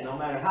hungry again. No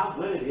matter how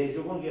good it is,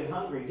 you're going to get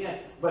hungry again.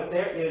 But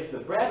there is the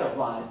bread of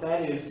life.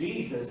 That is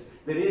Jesus.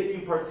 That if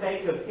you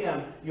partake of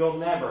him, you'll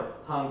never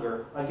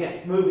hunger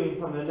again. Moving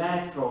from the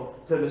natural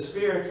to the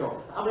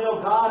spiritual. I mean,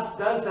 God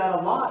does that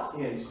a lot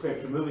in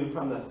Scripture. Moving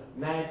from the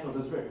natural to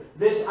the spiritual.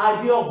 This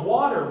idea of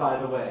water, by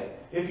the way.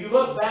 If you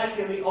look back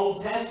in the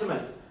Old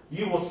Testament,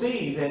 you will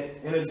see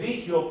that in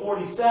Ezekiel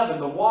 47,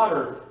 the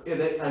water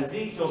that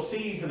Ezekiel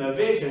sees in a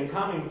vision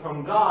coming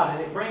from God, and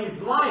it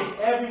brings life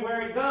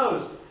everywhere it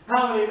goes.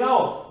 How many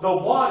know the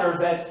water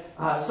that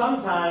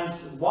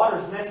sometimes water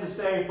is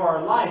necessary for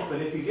our life,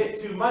 but if you get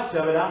too much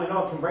of it, how many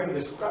know it can bring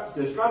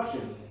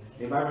destruction?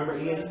 Anybody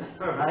remember Ian?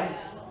 Right?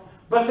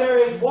 But there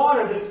is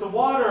water that's the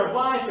water of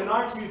life, and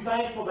aren't you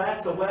thankful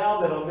that's a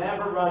well that'll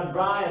never run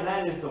dry, and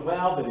that is the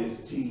well that is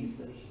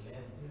Jesus.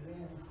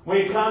 When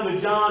you come to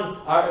John,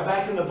 or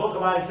back in the book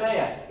of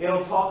Isaiah,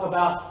 it'll talk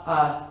about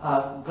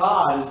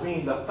God as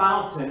being the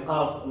fountain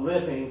of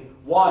living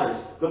waters.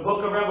 The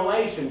book of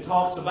Revelation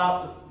talks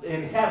about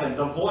in heaven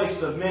the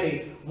voice of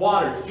many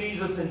waters.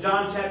 Jesus in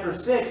John chapter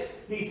 6,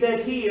 he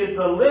says he is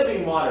the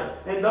living water,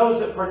 and those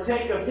that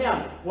partake of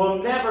him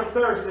will never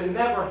thirst and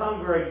never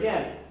hunger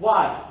again.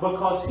 Why?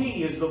 Because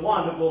he is the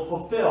one that will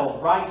fulfill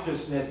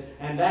righteousness,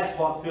 and that's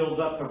what fills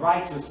up the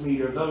righteous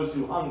meter, those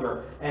who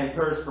hunger and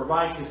thirst for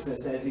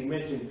righteousness, as he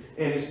mentioned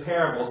in his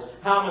parables.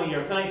 How many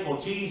are thankful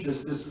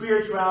Jesus, the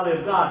spirituality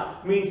of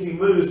God, means he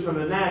moves from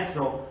the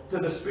natural to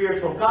the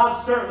spiritual. God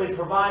certainly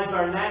provides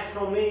our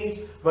natural needs,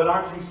 but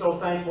aren't you so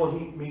thankful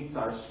he meets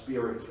our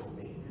spiritual needs?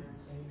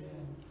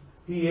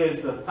 He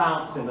is the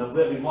fountain of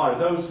living water.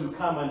 Those who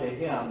come unto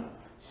him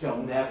shall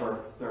never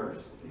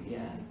thirst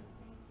again.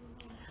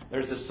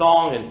 There's a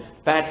song, in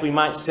fact, we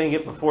might sing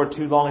it before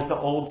too long. It's an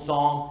old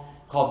song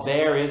called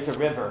There Is a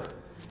River.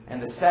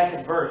 And the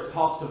second verse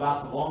talks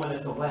about the woman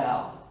at the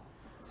well.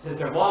 It says,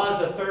 there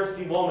was a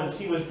thirsty woman.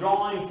 She was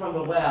drawing from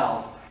the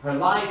well. Her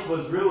life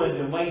was ruined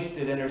and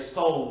wasted, and her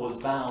soul was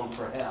bound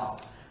for hell.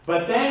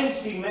 But then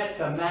she met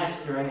the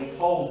Master, and he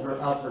told her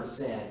of her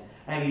sin.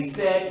 And he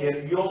said,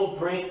 if you'll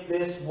drink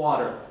this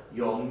water,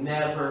 you'll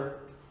never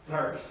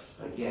thirst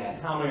again.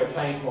 How many are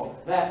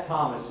thankful that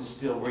promise is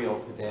still real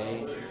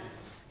today?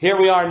 Here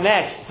we are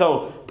next.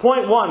 So,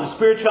 point 1, the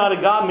spirituality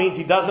of God means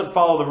he doesn't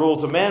follow the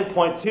rules of men.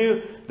 Point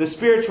 2, the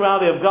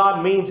spirituality of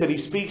God means that he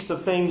speaks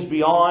of things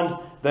beyond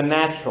the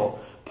natural.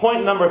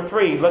 Point number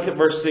 3, look at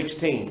verse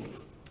 16.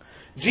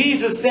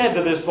 Jesus said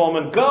to this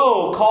woman,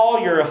 "Go, call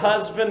your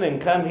husband and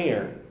come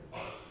here."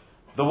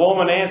 The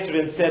woman answered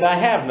and said, "I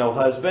have no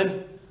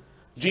husband."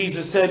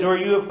 Jesus said to her,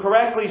 "You have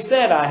correctly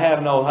said, 'I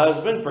have no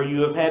husband,' for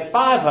you have had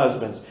 5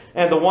 husbands,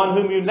 and the one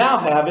whom you now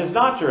have is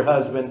not your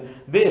husband.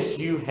 This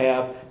you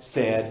have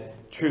said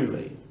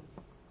truly."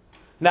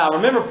 Now,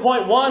 remember,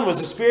 point 1 was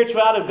the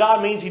spirituality of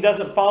God means He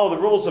doesn't follow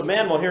the rules of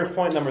man. Well, here's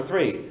point number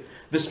 3.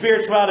 The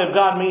spirituality of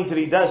God means that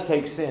He does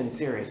take sin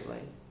seriously.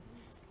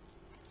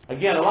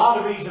 Again, a lot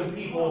of the reason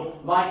people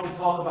like to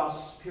talk about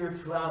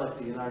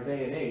spirituality in our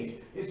day and age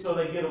is so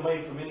they get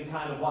away from any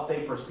kind of what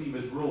they perceive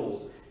as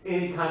rules,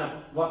 any kind of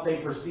what they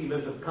perceive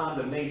as a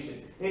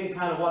condemnation, any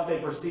kind of what they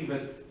perceive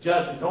as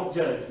judgment. Don't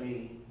judge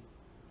me.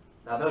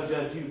 Now, they'll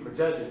judge you for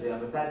judging them,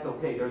 but that's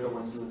okay. They're the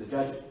ones doing the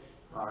judging.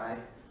 All right?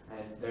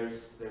 And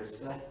there's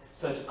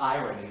such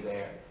irony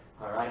there.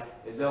 All right?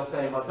 Is they'll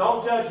say, "Well,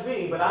 don't judge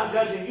me, but I'm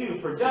judging you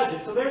for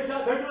judging." So they're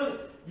doing.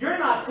 You're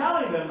not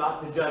telling them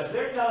not to judge.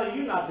 They're telling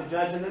you not to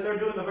judge, and then they're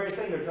doing the very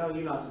thing they're telling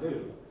you not to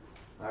do.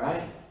 All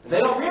right? And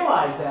they don't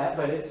realize that,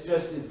 but it's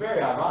very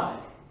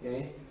ironic.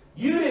 Okay?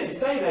 You didn't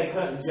say they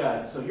couldn't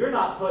judge, so you're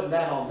not putting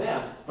that on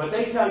them. But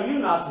they tell you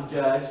not to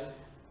judge.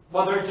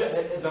 Well,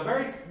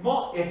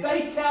 if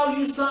they tell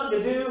you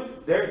something to do,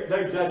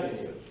 they're judging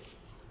you.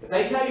 If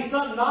they tell you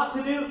something not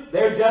to do,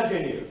 they're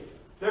judging you.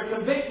 They're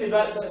convicted,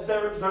 but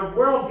their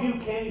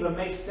worldview can't even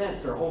make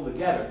sense or hold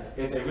together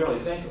if they really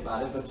think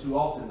about it, but too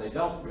often they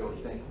don't really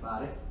think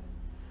about it.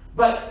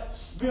 But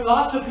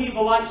lots of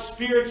people like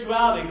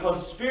spirituality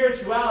because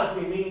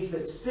spirituality means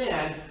that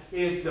sin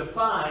is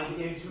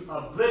defined into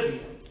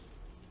oblivion.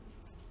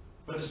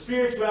 But the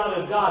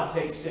spirituality of God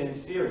takes sin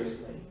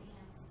seriously.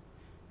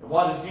 And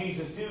what does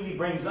Jesus do? He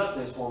brings up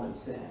this woman's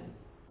sin.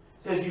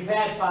 He says, "You've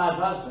had 5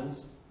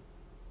 husbands.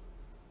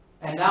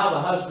 And now the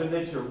husband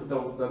that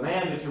the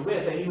man that you're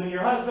with ain't even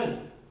your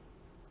husband."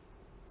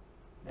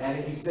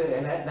 And he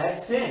said, and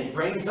that's sin. He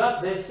brings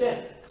up this sin.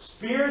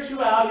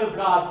 Spirituality of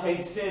God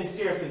takes sin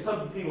seriously.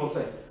 Some people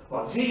say,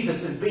 "Well,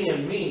 Jesus is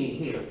being meanie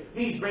here.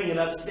 He's bringing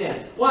up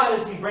sin." Why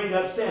does He bring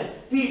up sin?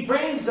 He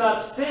brings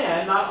up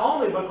sin not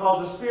only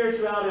because the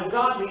spirituality of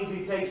God means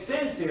He takes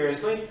sin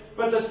seriously,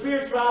 but the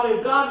spirituality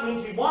of God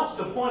means He wants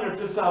to point her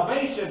to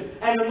salvation.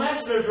 And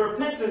unless there's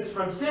repentance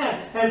from sin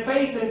and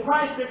faith in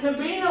Christ, there can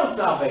be no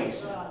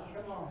salvation.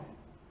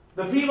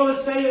 The people that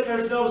say that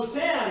there's no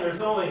sin,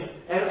 there's only...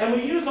 And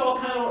we use all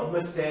kinds of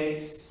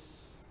mistakes,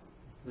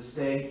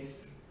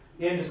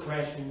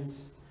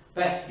 indiscretions.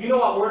 But you know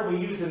what word we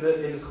use in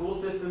the school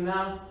system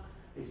now?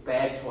 It's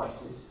bad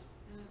choices.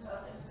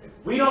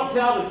 We don't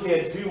tell the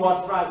kids, "Do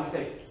what's right." We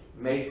say,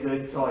 "Make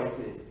good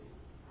choices."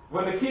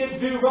 When the kids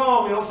do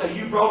wrong, we don't say,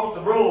 "You broke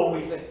the rule."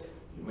 We say,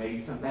 "You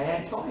made some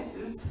bad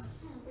choices."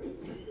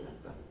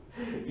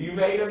 You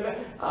made them.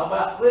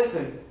 But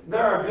listen,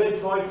 there are good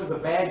choices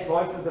and bad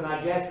choices, and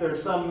I guess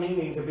there's some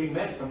meaning to be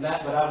meant from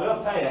that. But I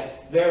will tell you,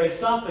 there is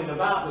something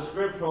about the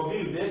scriptural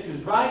view. This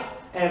is right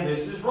and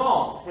this is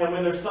wrong. And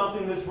when there's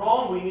something that's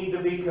wrong, we need to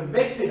be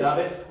convicted of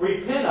it,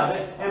 repent of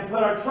it, and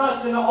put our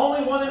trust in the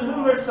only one in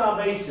whom there's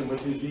salvation,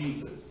 which is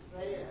Jesus.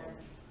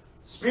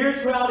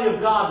 Spirituality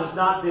of God does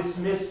not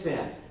dismiss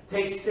sin.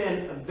 Takes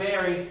sin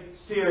very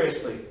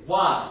seriously.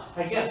 Why?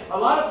 Again, a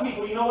lot of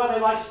people, you know why they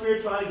like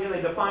spirituality? Again,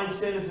 they define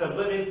sin into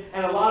oblivion.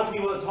 And a lot of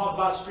people that talk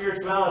about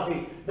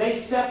spirituality, they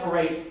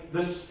separate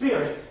the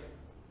spirit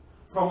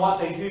from what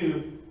they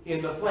do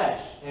in the flesh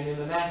and in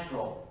the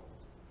natural.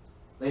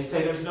 They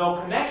say there's no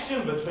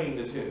connection between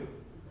the two.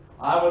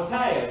 I will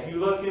tell you, if you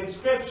look in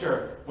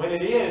Scripture, when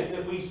it is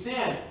that we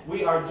sin,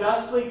 we are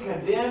justly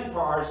condemned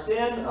for our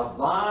sin of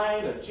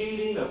lying, of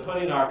cheating, of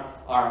putting our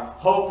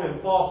hope in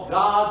false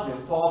gods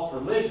and false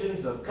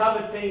religions, of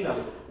coveting, of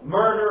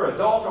murder,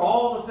 adultery,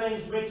 all the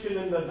things mentioned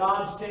in the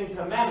God's 10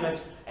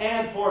 Commandments,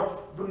 and for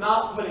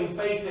not putting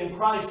faith in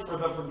Christ for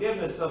the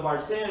forgiveness of our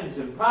sins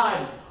and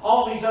pride,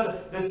 all these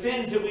the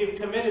sins that we've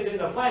committed in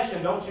the flesh,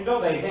 and don't you know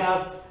they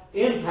have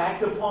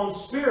impact upon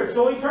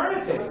spiritual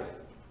eternity.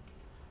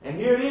 And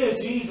here it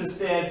is, Jesus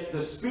says,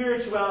 the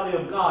spirituality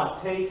of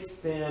God takes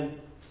sin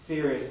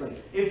seriously.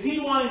 Is He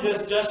wanting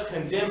to just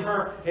condemn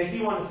her? Is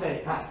He wanting to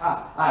say,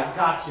 "Ha, I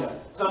gotcha"?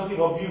 Some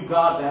people view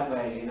God that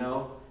way, you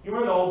know. You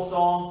remember the old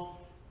song?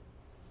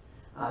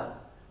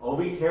 "Oh,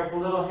 be careful,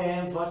 little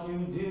hands, what you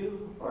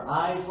do, or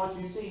eyes, what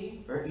you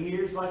see, or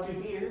ears, what you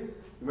hear." You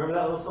remember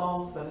that little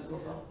song, Sunday school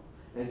song?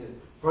 And it says,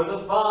 "For the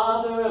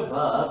Father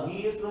above,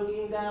 He is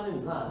looking down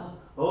in love.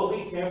 Oh,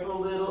 be careful,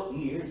 little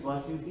ears,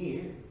 what you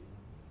hear."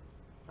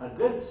 A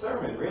good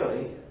sermon,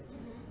 really.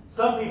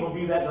 Some people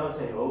view that and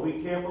say, "Oh,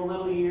 be careful,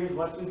 little ears,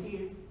 what you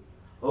hear.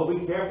 Oh,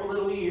 be careful,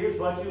 little ears,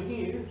 what you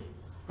hear.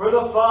 For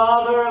the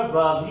Father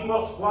above, He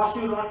will squash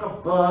you like a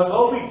bug.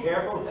 Oh, be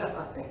careful."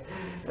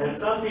 And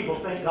some people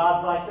think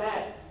God's like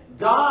that.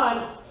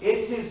 God,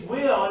 it's His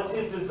will, it's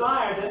His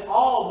desire that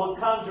all will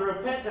come to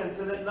repentance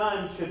and that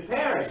none should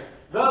perish.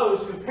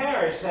 Those who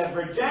perish have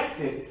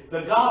rejected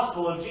the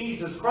gospel of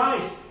Jesus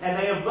Christ, and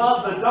they have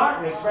loved the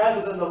darkness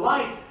rather than the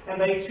light,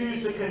 and they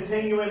choose to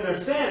continue in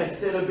their sin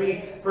instead of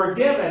being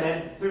forgiven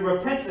and through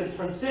repentance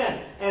from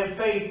sin and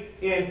faith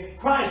in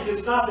Christ.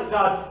 It's not that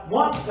God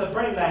wants to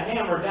bring the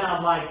hammer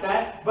down like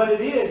that, but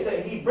it is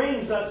that He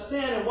brings up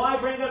sin. And why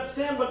bring up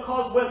sin?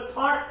 Because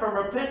apart from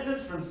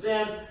repentance from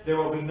sin, there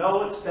will be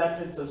no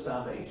acceptance of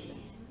salvation.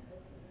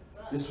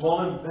 This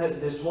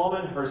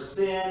woman, her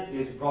sin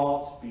is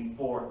brought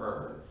before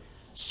her.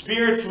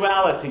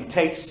 Spirituality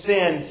takes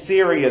sin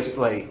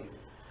seriously.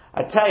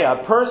 I tell you,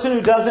 a person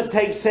who doesn't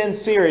take sin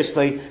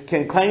seriously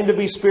can claim to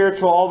be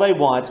spiritual all they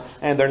want,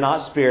 and they're not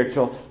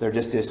spiritual, they're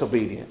just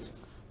disobedient.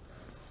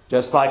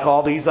 Just like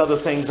all these other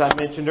things I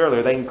mentioned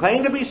earlier. They can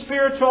claim to be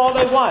spiritual all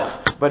they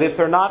want, but if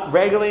they're not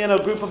regularly in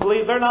a group of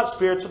believers, they're not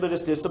spiritual, they're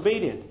just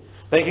disobedient.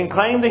 They can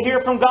claim to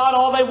hear from God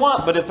all they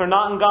want, but if they're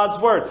not in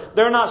God's Word,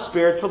 they're not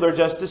spiritual, they're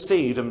just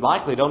deceived, and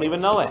likely don't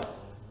even know it.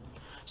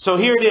 So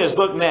here it is.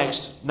 Look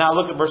next. Now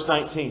look at verse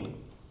 19.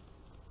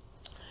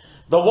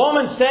 The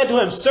woman said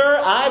to him, Sir,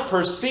 I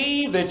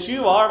perceive that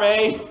you are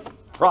a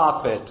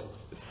prophet.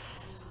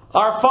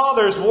 Our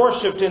fathers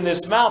worshipped in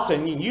this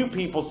mountain. You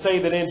people say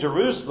that in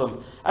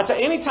Jerusalem. I tell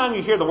you, anytime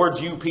you hear the words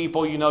you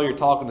people, you know you're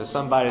talking to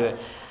somebody that,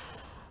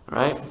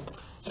 right? It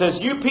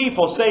says, you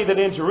people say that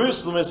in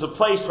Jerusalem is a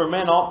place where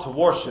men ought to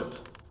worship.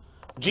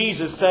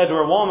 Jesus said to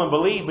her, Woman,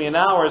 believe me, an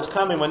hour is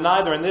coming when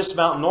neither in this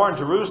mountain nor in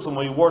Jerusalem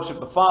will you worship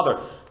the Father.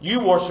 You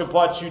worship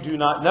what you do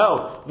not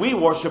know. We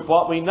worship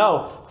what we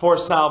know, for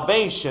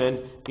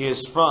salvation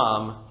is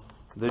from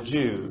the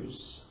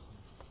Jews.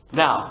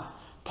 Now,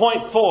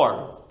 point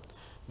 4.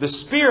 The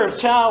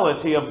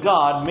spirituality of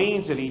God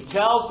means that He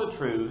tells the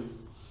truth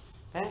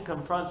and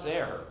confronts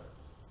error.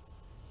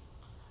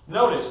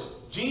 Notice,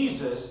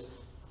 Jesus,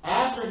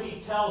 after He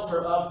tells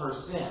her of her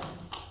sin,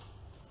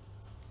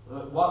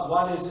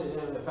 what is it?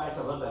 In fact,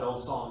 I love that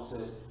old song. It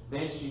says,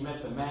 Then she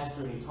met the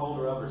Master and He told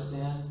her of her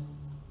sin.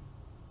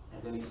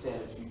 And then He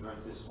said, If you drink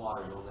this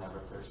water, you'll never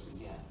thirst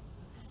again.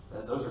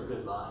 Those are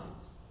good lines.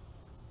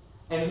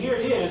 And here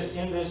it is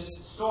in this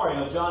story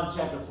of John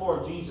chapter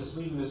 4, Jesus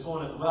meeting this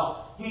woman at the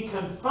well. He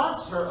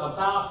confronts her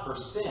about her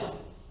sin.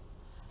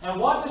 And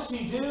what does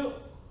she do?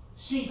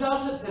 She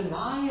doesn't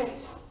deny it.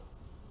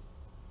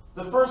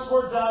 The first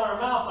words out of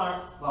her mouth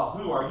aren't, well,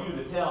 who are you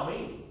to tell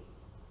me?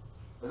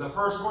 Or the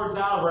first words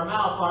out of her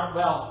mouth aren't,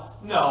 well,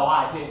 no,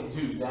 I didn't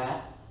do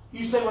that.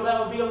 You say, well, that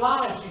would be a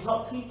lie. She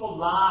thought people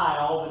lie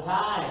all the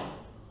time.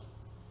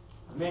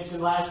 I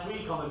mentioned last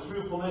week on the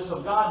Truthfulness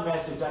of God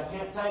message, I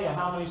can't tell you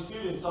how many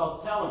students I'll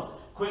tell them,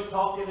 quit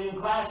talking in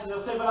class, and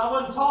they'll say, but I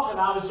wasn't talking,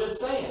 I was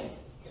just saying.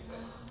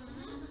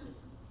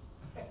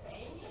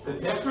 The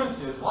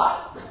difference is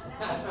what?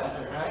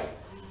 Right?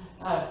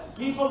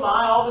 People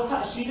lie all the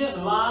time. She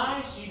didn't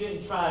lie. She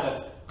didn't try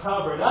to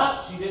cover it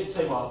up. She didn't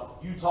say, well,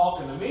 you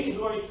talking to me?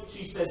 Who are you?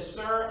 She said,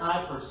 Sir,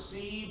 I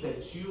perceive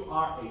that you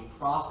are a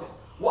prophet.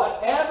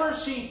 Whatever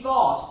she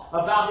thought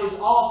about His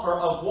offer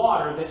of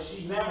water, that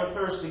she'd never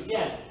thirst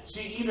again,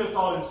 she either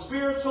thought Him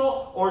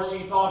spiritual or she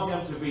thought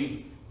Him to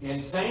be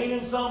insane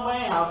in some way.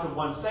 How could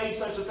one say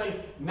such a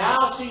thing?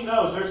 Now she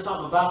knows there's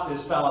something about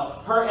this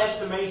fella. Her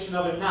estimation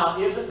of him now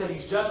isn't that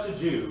he's just a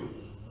Jew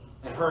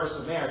and her a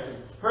Samaritan.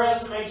 Her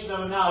estimation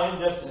of him now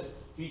isn't just that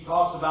he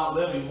talks about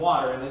living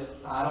water and that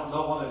I don't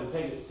know whether to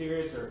take it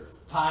serious or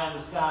pie in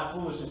the sky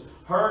foolishness.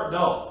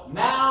 No.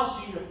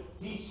 Now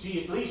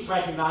she at least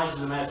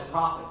recognizes him as a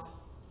prophet.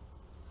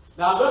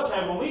 Now, look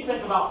at when we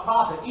think about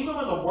prophet, even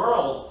when the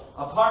world,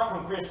 apart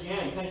from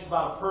Christianity, thinks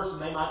about a person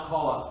they might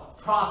call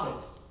a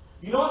prophet,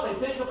 you know what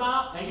they think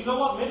about? And you know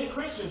what many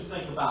Christians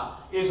think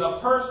about? Is a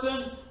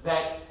person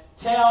that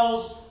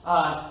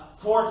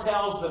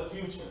foretells the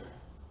future.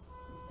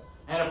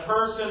 And a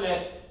person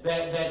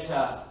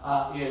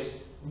that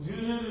is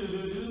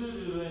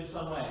do-do-do-do-do-do-do in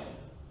some way.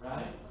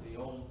 Right? The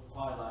old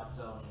Twilight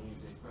Zone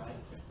music, right?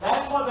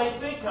 That's what they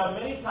think of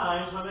many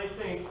times when they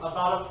think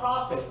about a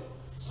prophet.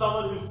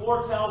 Someone who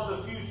foretells the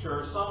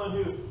future, someone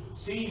who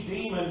sees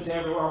demons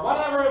everywhere,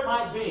 whatever it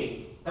might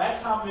be.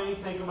 That's how many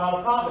think about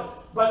a prophet.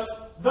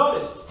 But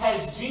notice,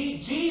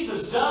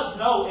 Jesus does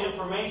know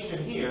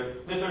information here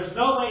that there's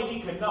no way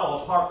He could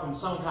know apart from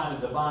some kind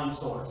of divine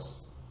source.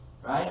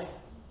 Right?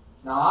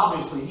 Now,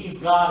 obviously, He's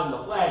God in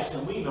the flesh,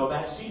 and we know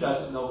that. She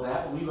doesn't know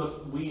that.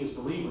 We as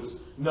believers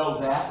know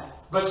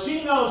that. But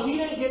she knows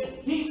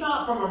He's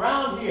not from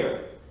around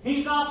here.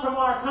 He's not from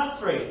our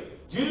country.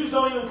 Jews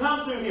don't even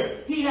come through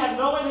here. He had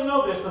no way to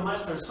know this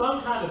unless there's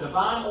some kind of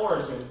divine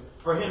origin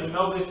for Him to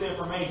know this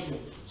information.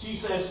 She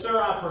says, Sir,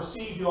 I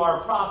perceive you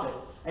are a prophet.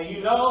 And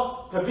you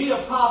know, to be a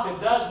prophet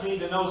does mean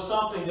to know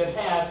something that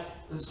has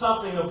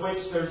something of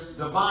which there's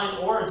divine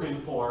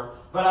origin for.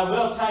 But I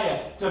will tell you,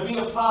 to be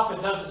a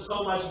prophet doesn't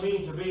so much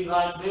mean to be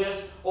like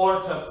this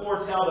or to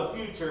foretell the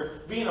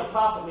future. Being a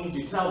prophet means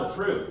you tell the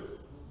truth.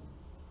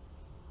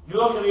 You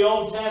look at the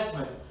Old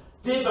Testament.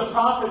 Did the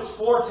prophets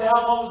foretell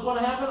what was going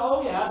to happen?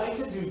 Oh yeah, they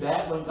could do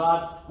that when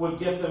God would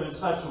gift them in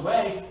such a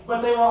way.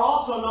 But they were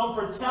also known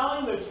for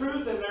telling the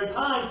truth in their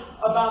time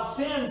about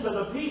sin to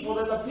the people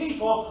that the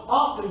people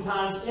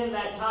oftentimes in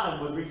that time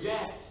would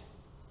reject.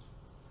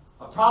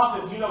 A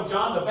prophet, you know,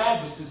 John the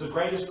Baptist is the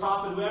greatest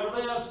prophet who ever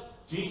lived.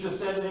 Jesus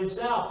said it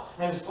himself.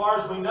 And as far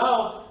as we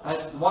know,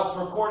 what's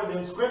recorded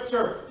in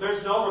Scripture,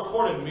 there's no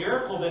recorded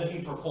miracle that he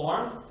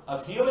performed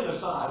of healing of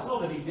some. I don't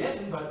know that he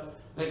didn't, but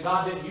that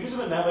God didn't use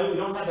him in that way. We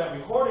don't have that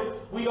recorded.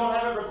 We don't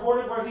have it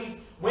recorded where he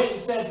went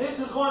and said, this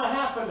is going to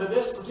happen to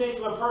this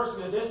particular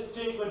person at this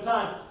particular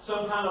time.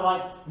 Some kind of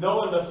like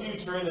knowing the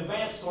future in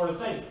advance sort of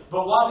thing.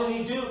 But what did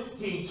he do?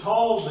 He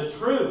told the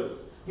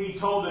truth. He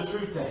told the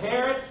truth to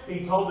Herod.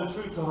 He told the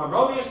truth to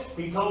Herodias.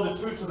 He told the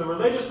truth to the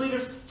religious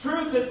leaders.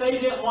 Truth that they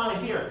didn't want to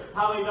hear.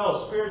 How many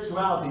know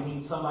spirituality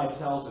means somebody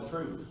tells the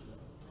truth?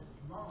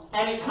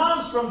 And it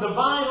comes from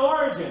divine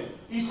origin.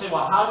 You say,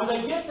 well, how do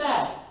they get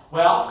that?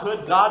 Well,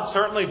 could God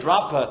certainly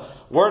drop a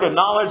word of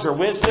knowledge or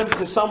wisdom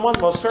to someone?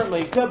 Well,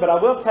 certainly he could. But I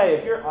will tell you,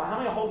 if you're, how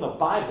many are holding a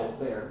Bible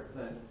there?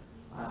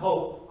 I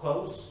hope,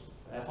 close,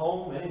 at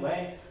home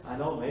anyway. I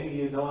know maybe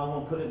you know I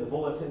won't put it in the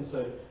bulletin,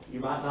 so you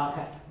might not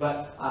have.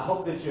 But I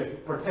hope that you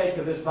partake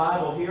of this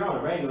Bible here on a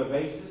regular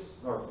basis.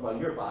 Or, well,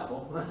 your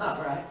Bible.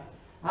 Right?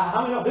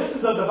 How many know this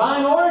is of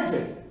divine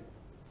origin?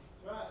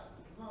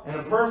 And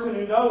a person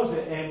who knows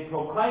it and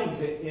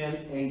proclaims it in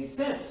a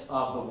sense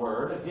of the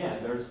word,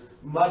 again, there's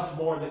much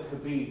more that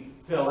could be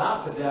filled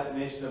out the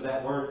definition of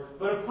that word.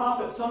 But a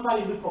prophet,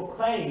 somebody who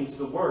proclaims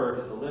the word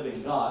of the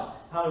living God.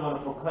 How do we want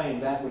to proclaim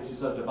that which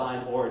is of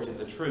divine origin,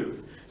 the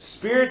truth?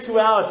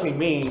 Spirituality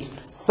means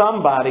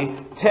somebody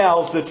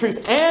tells the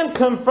truth and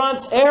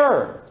confronts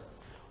error.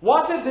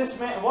 What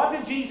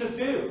did Jesus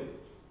do?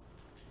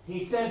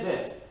 He said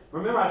this.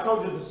 Remember I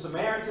told you the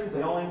Samaritans,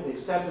 they only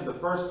accepted the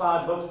first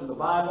 5 books of the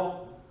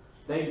Bible.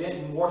 They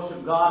didn't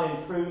worship God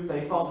in truth.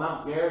 They thought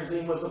Mount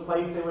Gerizim was the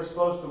place they were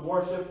supposed to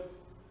worship.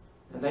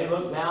 And they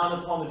looked down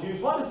upon the Jews.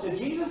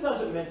 Jesus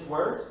doesn't mince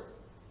words.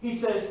 He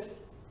says,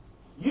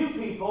 you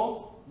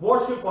people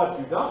worship what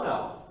you don't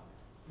know.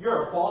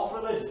 You're a false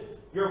religion.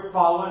 You're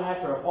following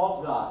after a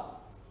false God.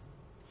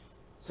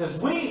 Says,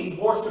 we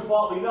worship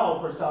what we know,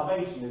 for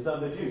salvation is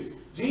of the Jews.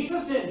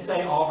 Jesus didn't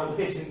say all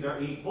religions are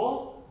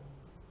equal.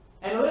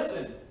 And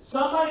listen,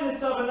 somebody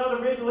that's of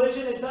another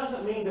religion, it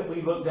doesn't mean that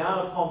we look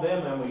down upon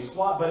them and we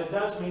squat, but it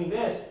does mean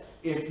this.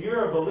 If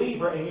you're a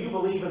believer and you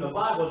believe in the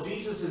Bible,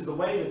 Jesus is the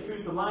way, the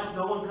truth, and life,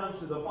 no one comes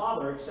to the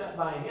Father except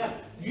by Him.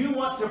 You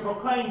want to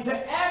proclaim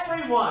to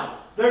everyone,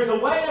 there's a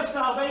way of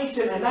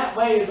salvation, and that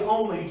way is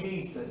only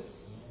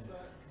Jesus.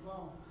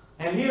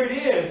 And here it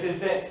is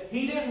that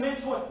He didn't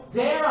mince words.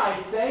 Dare I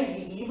say,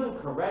 He even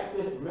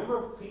corrected.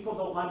 Remember, people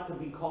don't like to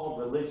be called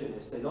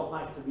religionists. They don't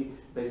like to be,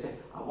 they say,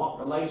 I want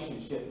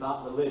relationship,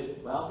 not religion.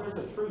 Well, there's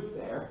a truth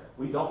there.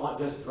 We don't want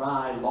just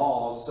dry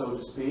laws, so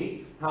to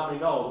speak. How many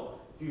know?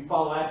 If you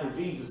follow after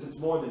Jesus, it's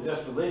more than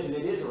just religion.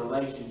 It is a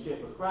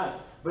relationship with Christ.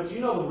 But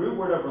you know the root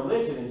word of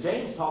religion, and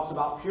James talks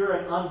about pure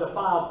and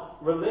undefiled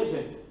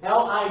religion.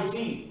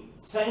 L-I-G.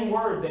 Same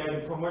word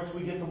there from which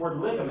we get the word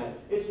ligament.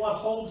 It's what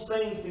holds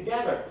things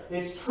together.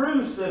 It's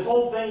truths that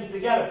hold things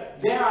together.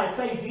 Dare I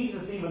say,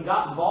 Jesus even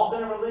got involved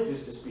in a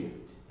religious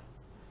dispute.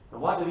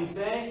 And what did He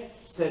say?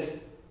 He says,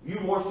 you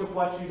worship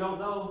what you don't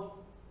know.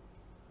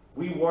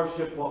 We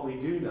worship what we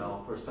do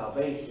know, for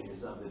salvation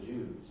is of the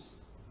Jews.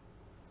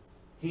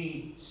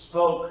 He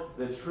spoke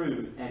the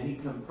truth and He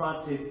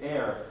confronted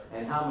error.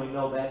 And how many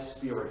know that's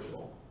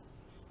spiritual?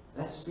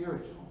 That's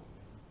spiritual.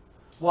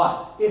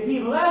 What? If He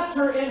left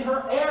her in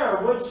her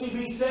error, would she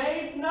be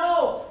saved?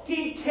 No.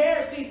 He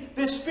cares. See,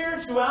 this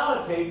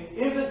spirituality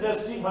isn't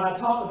just, when I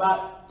talk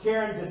about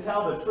caring to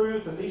tell the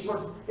truth and these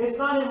sorts of, it's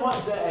not in what,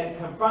 and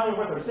confronting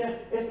with her sin.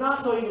 It's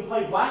not so He can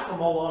play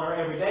whack-a-mole on her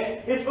every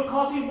day. It's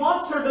because He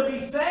wants her to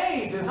be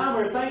saved. And how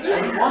we're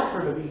thankful He wants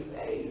her to be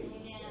saved.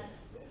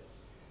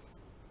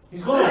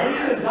 He's going to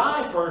bleed and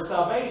die for her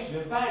salvation.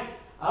 In fact,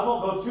 I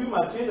won't go too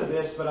much into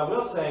this, but I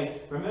will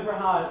say, remember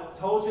how I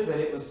told you that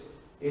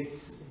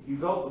you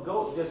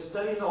go just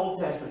study the Old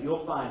Testament,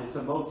 you'll find it's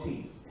a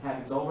motif. It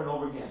happens over and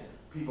over again.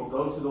 People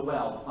go to the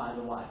well to find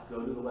a wife.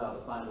 Go to the well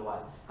to find a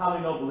wife. How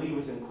many know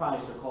believers in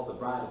Christ are called the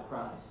bride of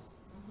Christ?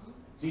 Mm-hmm.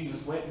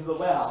 Jesus went to the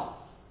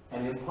well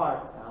and in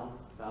part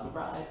found a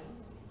bride.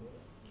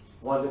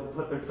 Wanted to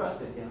put their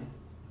trust in Him.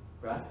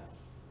 Right?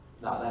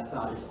 Now, that's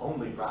not His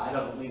only bride. I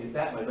don't mean it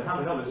that way. But how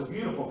many know there's a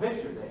beautiful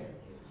picture there?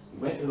 He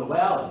went to the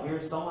well, and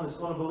here's someone that's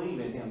going to believe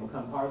in Him,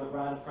 become part of the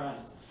bride of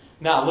Christ.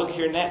 Now, look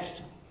here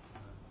next.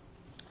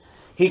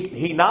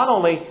 He not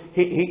only,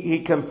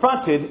 he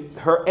confronted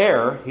her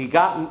error, he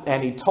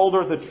told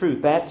her the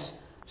truth.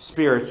 That's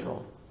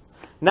spiritual.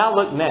 Now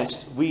look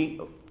next.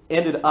 We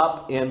ended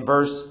up in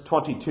verse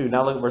 22.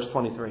 Now look at verse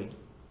 23.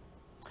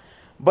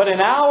 But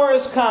an hour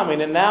is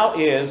coming, and now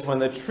is, when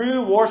the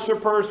true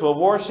worshipers will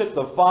worship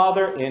the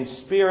Father in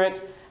spirit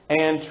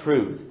and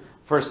truth.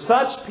 For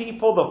such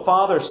people the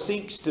Father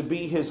seeks to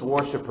be His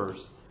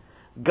worshipers.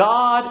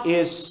 God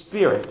is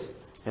spirit,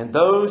 and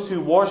those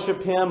who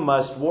worship Him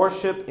must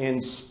worship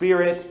in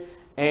spirit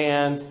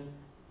and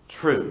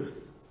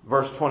truth.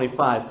 Verse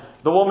 25.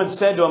 The woman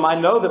said to Him, I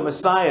know that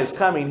Messiah is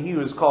coming, He who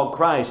is called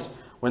Christ.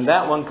 When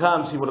that one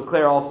comes, He will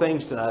declare all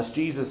things to us.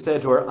 Jesus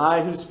said to her,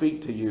 I who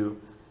speak to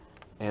you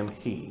am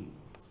He.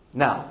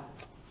 Now,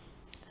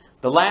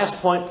 The last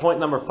point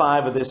number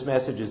 5 of this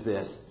message is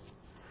this.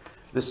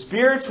 The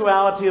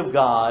spirituality of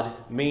God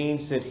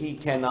means that He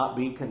cannot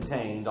be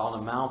contained on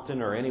a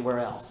mountain or anywhere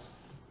else.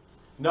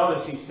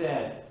 Notice He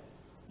said,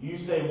 you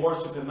say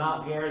worship at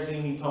Mount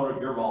Gerizim. He told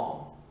her, you're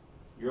wrong.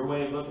 Your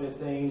way of looking at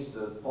things,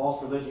 the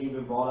false religion you've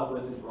been brought up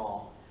with is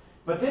wrong.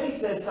 But then He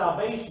said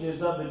salvation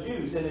is of the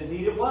Jews, and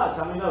indeed it was.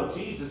 How many know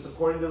Jesus,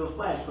 according to the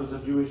flesh, was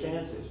of Jewish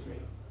ancestry?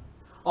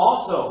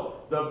 Also,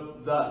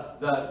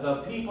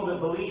 the people that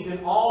believed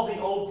in all the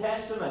Old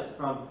Testament,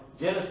 from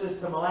Genesis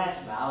to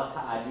Malachi.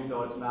 I do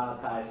know it's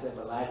Malachi. I said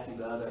Malachi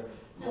the other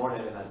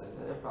morning, and I said,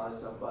 there's probably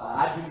some.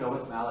 I do know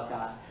it's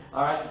Malachi.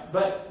 All right,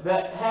 but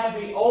that have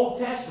the Old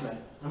Testament.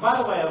 And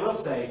by the way, I will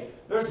say,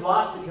 there's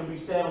lots that can be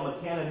said on the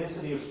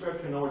canonicity of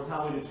Scripture. In other words,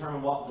 how we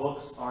determine what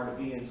books are to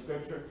be in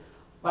Scripture.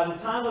 By the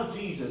time of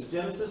Jesus,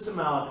 Genesis to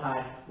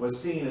Malachi was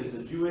seen as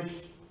the Jewish,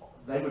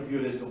 they would view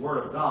it as the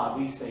Word of God.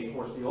 We say, of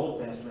course, the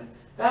Old Testament.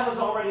 That was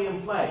already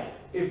in play.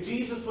 If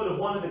Jesus would have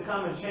wanted to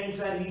come and change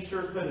that, He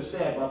sure could have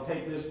said, well,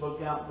 take this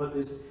book out, put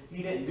this.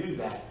 He didn't do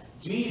that.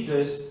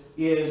 Jesus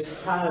is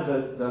kind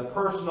of the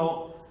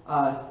personal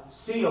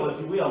seal, if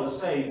you will, to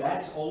say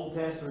that's Old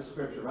Testament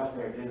Scripture right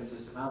there,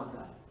 Genesis to Malachi.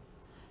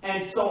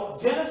 And so,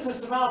 Genesis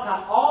to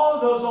Malachi, all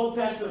of those Old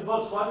Testament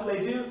books, what did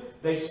they do?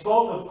 They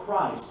spoke of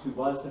Christ who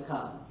was to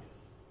come.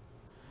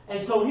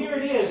 And so here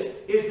it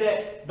is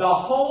that the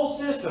whole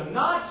system,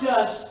 not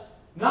just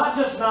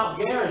Mount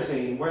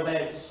Gerizim, where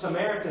the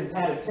Samaritans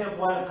had a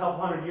temple at a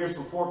couple hundred years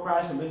before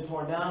Christ and been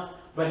torn down,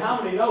 but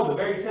how many know the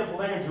very temple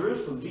there in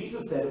Jerusalem,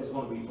 Jesus said it was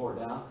going to be torn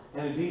down,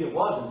 and indeed it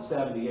was in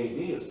 70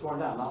 AD. It was torn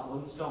down, not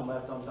one stone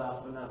left on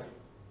top of another.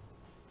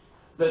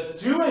 The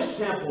Jewish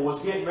temple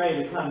was getting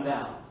ready to come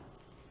down.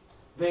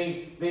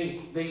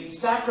 The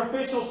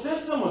sacrificial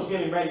system was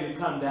getting ready to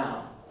come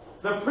down.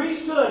 The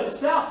priesthood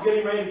itself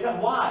getting ready to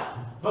come. Why?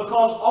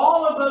 Because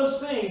all of those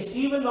things,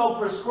 even though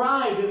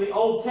prescribed in the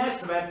Old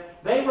Testament,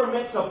 they were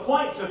meant to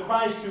point to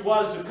Christ who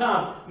was to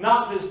come,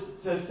 not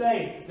to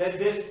say that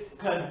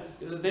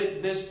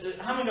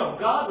how many know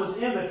God was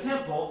in the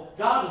temple,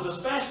 God was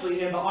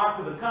especially in the Ark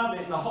of the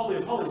Covenant, in the Holy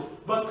of Holies,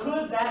 but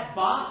could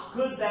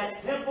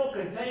that temple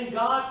contain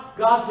God?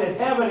 God said,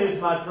 heaven is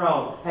my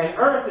throne, and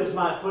earth is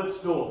my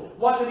footstool.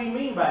 What did He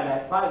mean by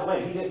that? By the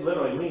way, He didn't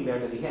literally mean there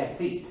that He had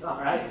feet, all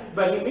right?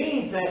 But He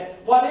means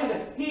that, what is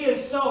it? He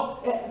is so,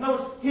 in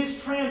other words,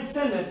 His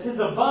transcendence, His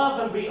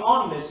above and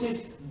beyondness,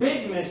 His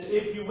bigness,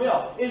 if you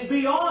will, is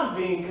beyond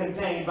being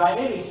contained by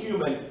any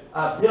human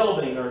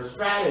building or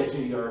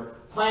strategy or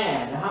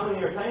plan. And how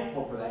many are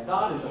thankful for that?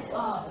 God is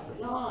above and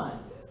beyond.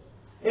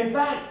 In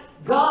fact,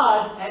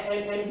 God,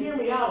 and hear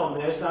me out on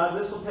this, now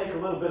this will take a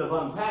little bit of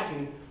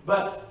unpacking,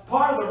 but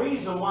part of the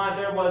reason why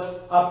there was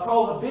a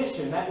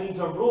prohibition, that means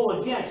a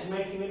rule against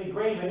making any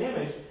graven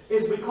image,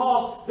 is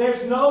because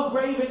there's no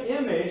graven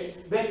image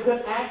that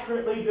could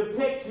accurately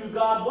depict who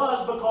God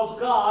was, because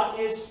God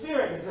is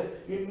Spirit. He said,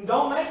 you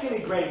don't make any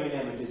graven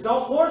images.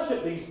 Don't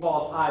worship these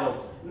false idols.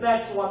 And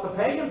that's what the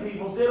pagan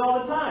peoples did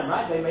all the time,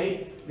 right? They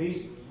made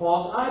these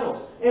false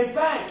idols. In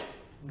fact,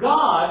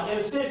 God, in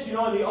a sense, in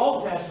the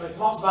Old Testament,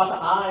 talks about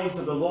the eyes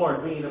of the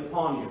Lord being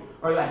upon you,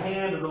 or the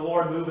hand of the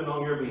Lord moving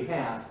on your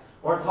behalf,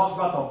 or it talks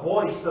about the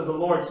voice of the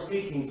Lord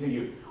speaking to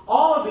you.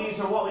 All of these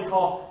are what we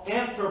call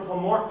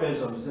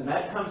anthropomorphisms, and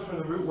that comes from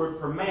the root word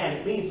for man.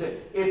 It means that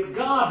it's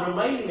God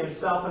relating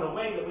Himself in a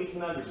way that we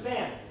can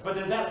understand. But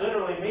does that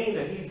literally mean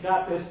that He's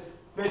got this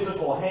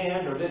physical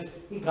hand, or this?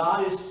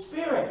 God is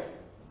Spirit.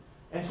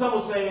 And some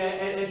will say,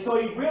 and so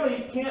He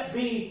really can't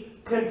be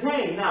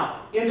contained.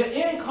 Now, in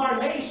the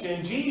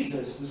incarnation,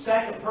 Jesus, the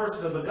second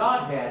person of the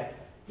Godhead,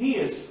 He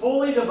is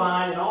fully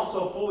divine and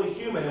also fully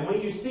human. And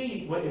when you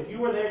see, if you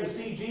were there to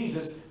see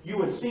Jesus, you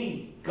would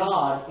see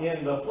God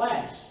in the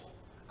flesh.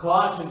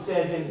 Colossians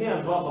says, in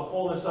Him dwelt the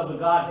fullness of the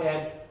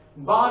Godhead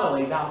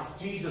bodily. Now,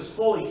 Jesus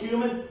fully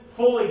human,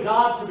 fully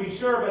God to be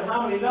sure, but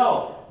how many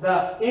know?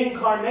 The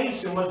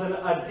incarnation was an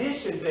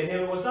addition to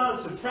Him. It was not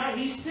a subtraction.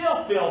 He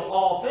still filled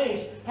all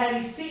things. Had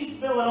He ceased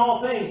filling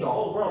all things, the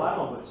whole world, I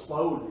don't know, would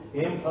explode,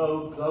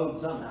 implode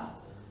somehow.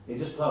 It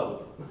just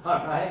flowed.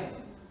 All right?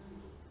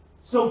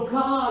 So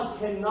God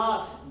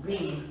cannot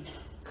be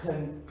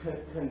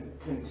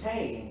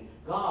contained.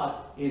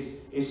 God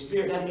is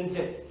Spirit. That means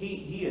that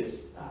He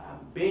is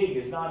big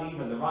is not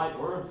even the right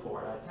word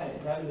for it. I tell you,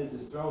 heaven is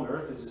His throne,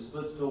 earth is His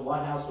footstool.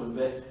 What house would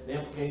be? The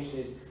implication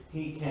is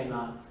He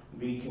cannot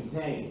be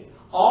contained.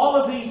 All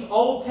of these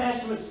Old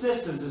Testament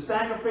systems, the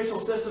sacrificial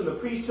system, the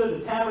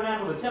priesthood, the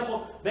tabernacle, the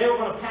temple, they were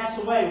going to pass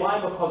away. Why?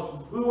 Because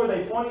who were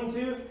they pointing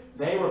to?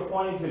 They were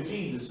pointing to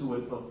Jesus, who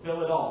would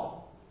fulfill it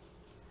all.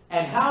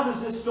 And how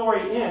does this story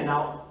end?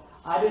 Now,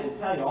 I didn't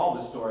tell you all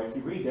the story. If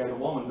you read there, the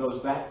woman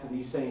goes back to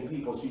these same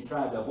people she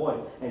tried to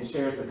avoid and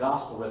shares the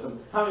gospel with them.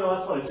 How many know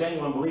that's what a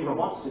genuine believer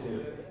wants to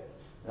do?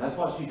 And that's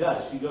what she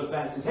does. She goes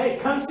back and says, hey,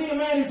 come see a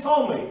man who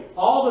told me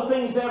all the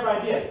things ever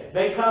I did.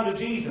 They come to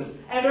Jesus.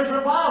 And there's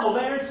revival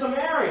there in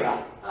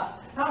Samaria.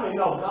 How many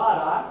know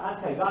God? I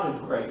tell you, God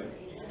is great.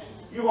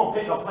 You won't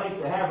pick a place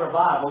to have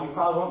revival. You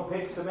probably won't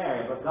pick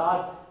Samaria. But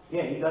God,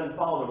 again, He doesn't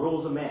follow the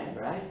rules of man,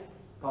 right?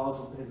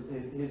 follows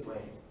his ways.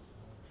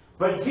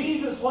 But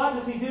Jesus, what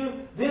does he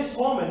do? This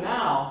woman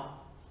now,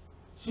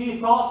 she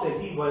thought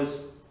that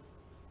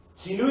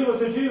she knew he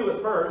was a Jew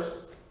at first.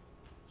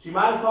 She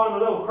might have thought him a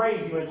little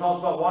crazy when he talks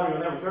about water,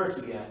 you'll never thirst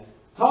again.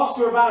 Talks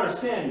to her about her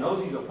sin,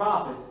 knows he's a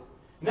prophet.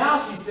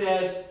 Now she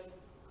says,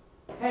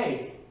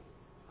 hey,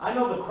 I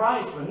know the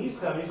Christ, when he's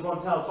coming, he's going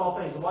to tell us all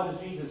things. And what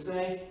does Jesus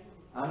say?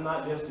 I'm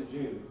not just a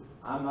Jew.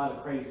 I'm not a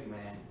crazy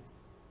man.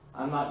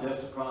 I'm not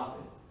just a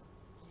prophet.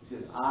 He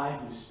says, I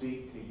who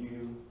speak to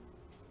you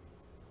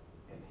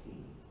am he.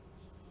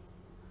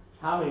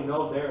 How many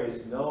know there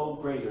is no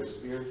greater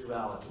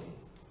spirituality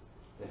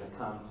than to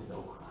come to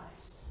know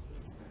Christ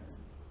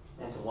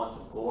and to want to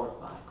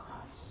glorify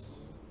Christ?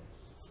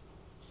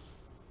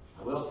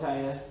 I will tell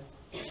you,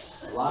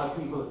 a lot of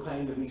people that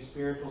claim to be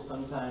spiritual,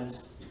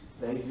 sometimes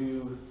they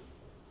do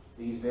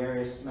these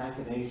various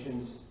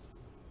machinations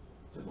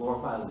to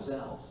glorify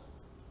themselves.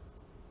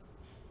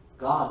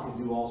 God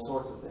can do all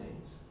sorts of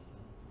things.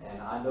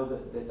 And I know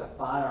that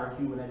defy our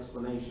human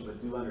explanation,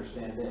 but do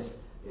understand this,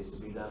 is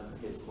to be done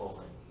for his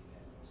glory.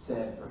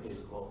 Said for his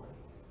glory.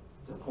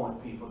 To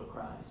point people to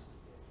Christ.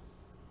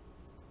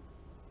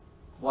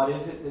 What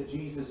is it that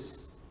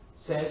Jesus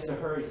says to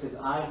her? He says,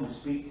 I who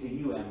speak to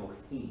you am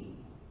he.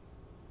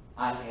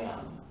 I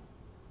am.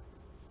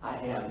 I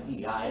am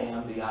he. I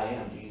am the I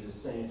am. Jesus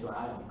saying to her,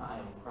 I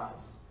am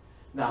Christ.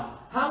 Now,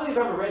 how many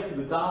have ever read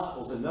through the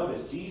Gospels and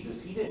noticed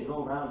Jesus, he didn't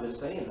go around just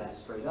saying that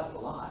straight up a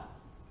lot.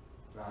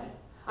 Right?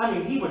 I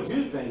mean, he would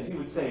do things. He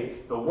would say,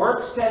 the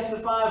works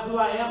testify of who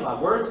I am. My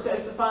words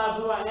testify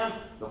of who I am.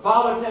 The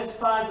Father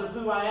testifies of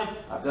who I am.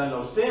 I've done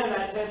no sin.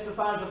 That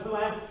testifies of who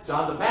I am.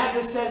 John the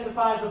Baptist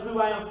testifies of who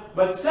I am.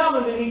 But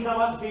seldom did he come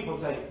up to people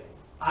and say,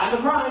 I'm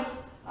the Christ.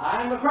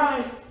 I'm the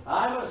Christ.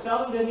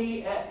 Seldom did he.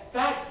 In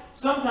fact,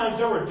 sometimes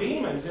there were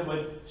demons that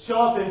would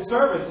show up in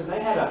service and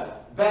they had a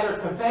better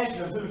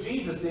confession of who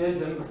Jesus is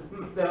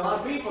than a lot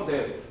of people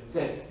do. He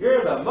said,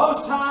 you're the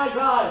Most High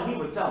God. And he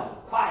would tell them,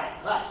 quiet,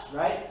 hush,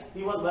 right?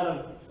 He wouldn't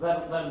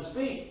let them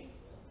speak.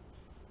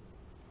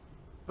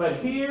 But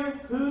here,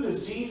 who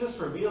does Jesus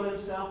reveal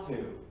himself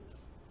to?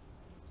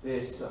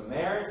 This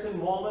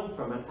Samaritan woman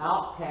from an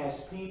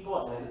outcast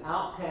people and an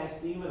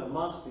outcast demon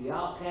amongst the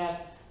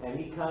outcasts. And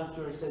he comes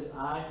to her and says,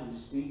 I who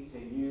speak to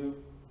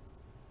you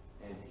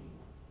am he.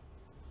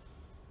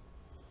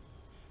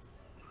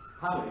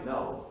 How many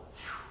know?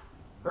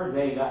 Her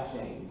day got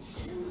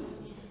changed.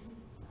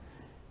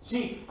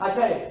 I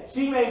tell you,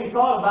 she maybe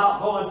thought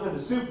about going to the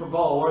Super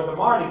Bowl or the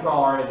Mardi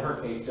Gras, or in her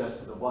case, just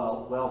to the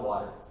well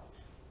water.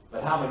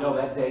 But how many know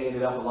that day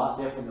ended up a lot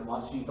different than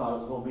what she thought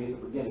it was going to be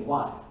at the beginning?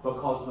 Why?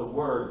 Because the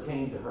Word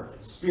came to her.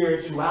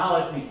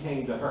 Spirituality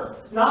came to her.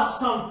 Not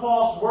some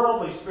false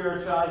worldly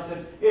spirituality that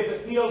says, if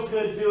it feels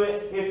good, do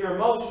it. If you're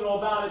emotional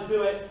about it,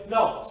 do it.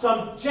 No,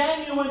 some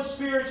genuine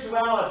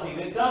spirituality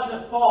that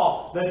doesn't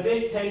follow the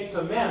dictates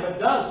of men, but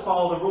does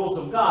follow the rules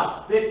of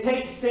God. That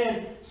takes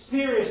sin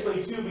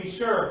seriously, to be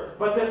sure,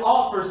 but that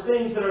offers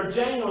things that are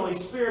genuinely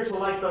spiritual,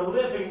 like the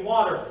living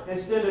water,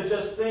 instead of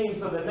just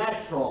things of the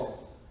natural.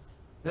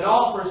 That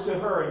offers to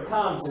her and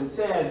comes and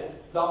says,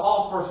 that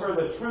offers her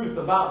the truth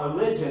about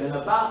religion and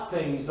about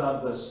things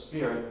of the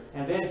Spirit,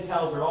 and then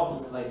tells her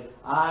ultimately,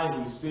 I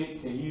who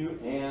speak to you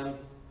am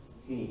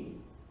he.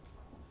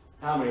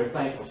 How many are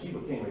thankful she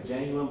became a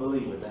genuine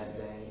believer that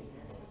day?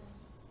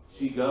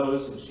 She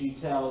goes and she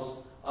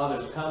tells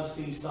others, come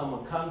see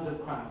someone, come to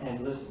Christ.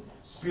 And listen,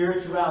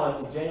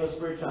 spirituality, genuine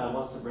spirituality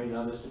wants to bring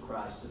others to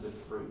Christ, to the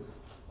truth.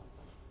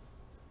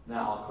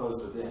 Now I'll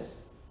close with this.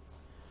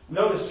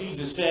 Notice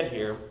Jesus said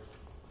here,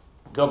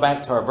 go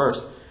back to our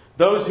verse.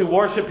 Those who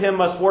worship him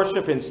must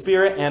worship in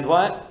spirit and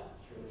what?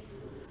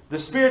 The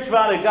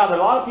spirituality of God. There are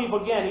a lot of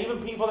people, again,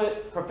 even people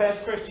that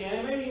profess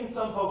Christianity, maybe even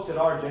some folks that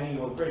are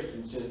genuine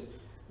Christians, just,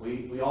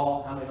 we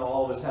all, how many know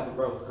all of us have a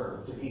growth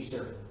curve, to be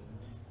sure.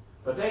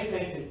 But they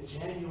think that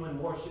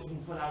genuine worship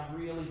means when I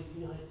really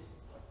feel it.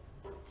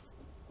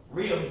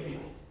 Really feel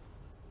it.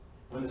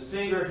 When the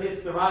singer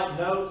hits the right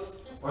note,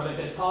 or the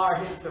guitar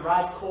hits the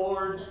right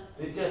chord,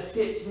 it just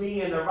hits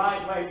me in the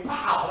right way.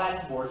 Pow!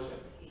 That's worship.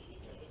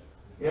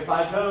 If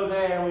I go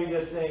there and we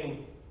just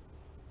sing,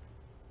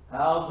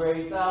 how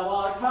great thou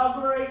art,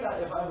 how great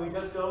thou... If we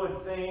just go and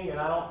sing and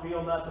I don't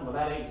feel nothing, well,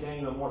 that ain't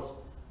genuine worship.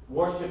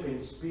 Worship in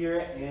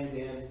spirit and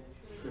in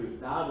truth.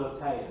 Now, I will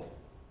tell you,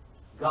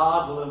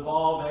 God will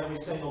involve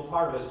every single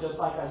part of us. Just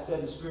like I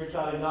said, the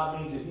spirituality of God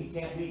means that he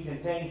can't be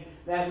contained.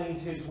 That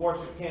means his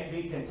worship can't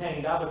be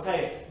contained. I will tell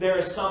you, there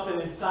is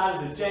something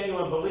inside of the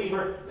genuine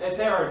believer that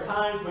there are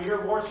times when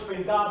you're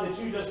worshiping God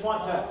that you just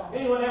want to...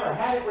 Anyone ever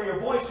had it where your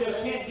voice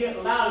just can't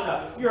get loud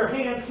enough? Your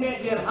hands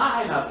can't get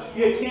high enough.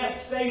 You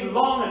can't stay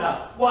long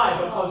enough. Why?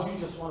 Because you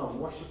just want to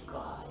worship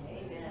God.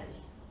 Amen.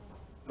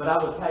 But I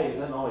will tell you, it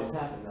doesn't always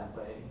happen that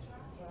way.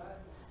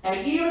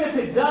 And even if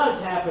it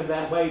does happen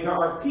that way, there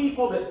are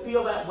people that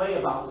feel that way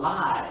about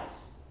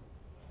lies.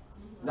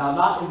 Now,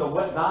 not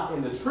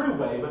in the true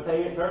way, but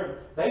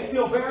they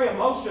feel very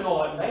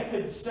emotional, and they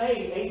could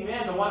say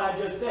amen to what I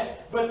just said,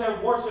 but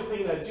they're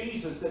worshiping a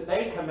Jesus that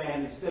they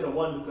command instead of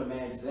one who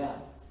commands them.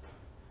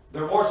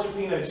 They're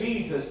worshiping a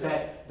Jesus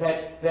that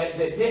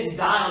didn't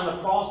die on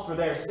the cross for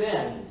their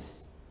sins.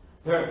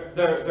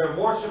 They're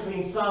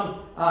worshiping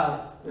some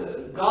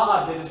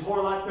God that is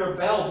more like their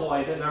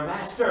bellboy than their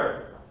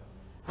master.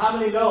 How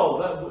many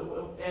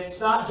know that it's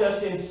not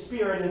just in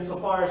spirit,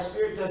 insofar as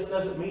spirit just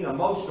doesn't mean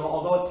emotional,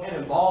 although it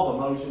can involve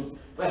emotions,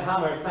 but how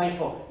many are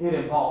thankful it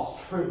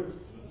involves truth.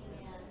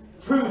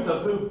 Truth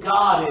of who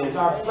God is,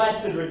 our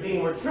blessed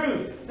Redeemer.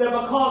 Truth that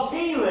because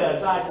He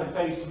lives, I can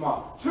face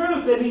tomorrow.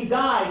 Truth that He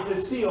died to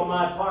seal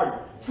my pardon.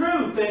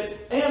 Truth that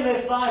in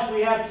this life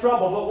we have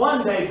trouble, but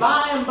one day,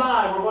 by and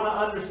by, we're going to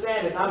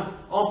understand it. I'm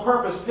on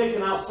purpose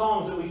picking out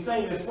songs that we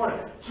sang this morning.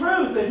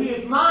 Truth that He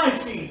is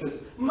my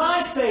Jesus,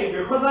 my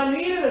Savior, because I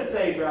needed a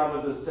Savior. I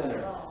was a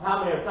sinner.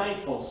 How many are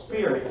thankful,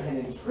 spirit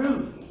and in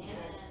truth?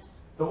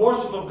 The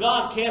worship of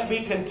God can't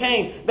be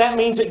contained. That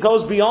means it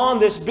goes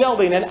beyond this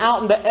building and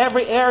out into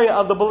every area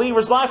of the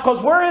believer's life,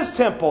 because we're His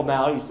temple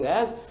now, He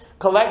says,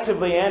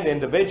 collectively and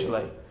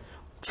individually.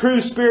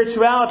 True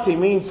spirituality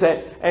means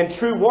that, and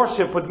true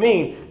worship would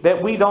mean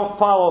that we don't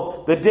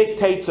follow the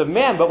dictates of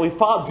men, but we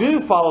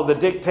do follow the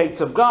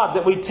dictates of God,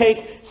 that we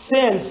take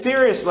sin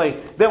seriously,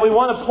 that we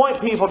want to point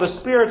people to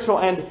spiritual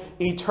and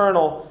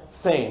eternal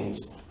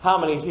things. How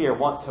many here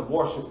want to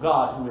worship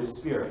God who is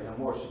Spirit and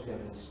worship Him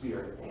in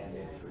spirit and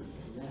in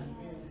truth? Amen.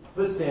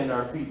 Let's stand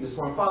on our feet this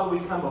morning. Father, we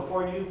come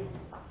before You.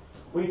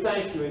 We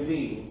thank You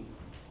indeed.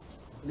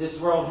 This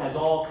world has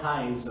all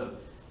kinds of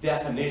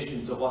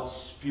definitions of what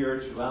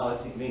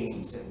spirituality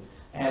means. And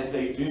as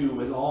they do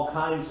with all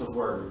kinds of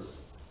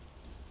words,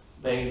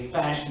 they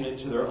fashion it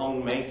to their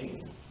own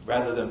making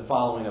rather than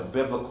following a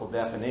biblical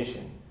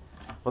definition.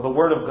 Well, the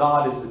Word of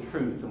God is the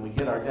truth, and we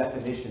get our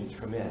definitions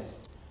from it.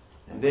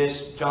 And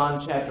this,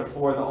 John chapter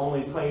 4, the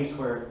only place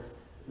where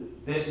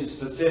this is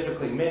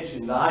specifically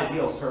mentioned. The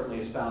ideal certainly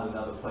is found in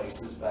other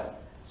places,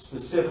 but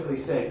specifically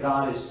say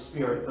God is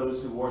Spirit.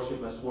 Those who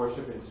worship must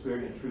worship in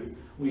spirit and truth.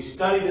 We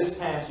study this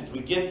passage.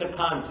 We get the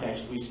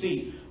context. We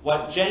see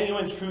what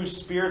genuine, true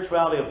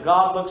spirituality of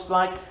God looks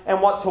like,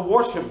 and what to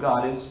worship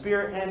God in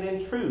spirit and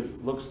in truth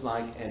looks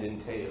like and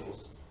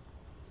entails.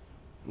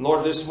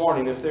 Lord, this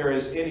morning, if there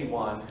is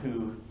anyone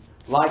who,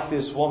 like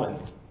this woman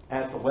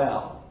at the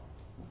well,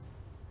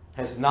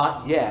 has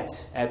not yet,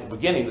 at the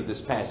beginning of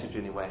this passage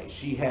anyway,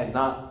 she had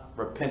not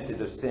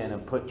repented of sin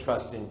and put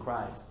trust in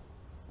Christ.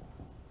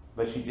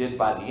 But she did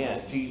by the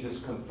end.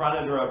 Jesus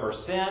confronted her of her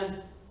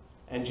sin,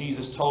 and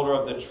Jesus told her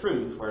of the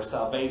truth where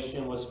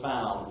salvation was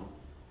found.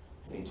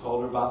 And He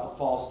told her about the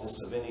falseness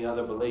of any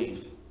other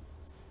belief.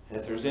 And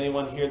if there's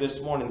anyone here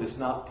this morning that's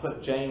not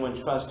put genuine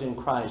trust in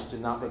Christ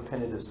and not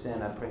repented of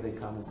sin, I pray they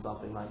come in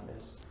something like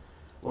this.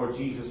 Lord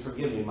Jesus,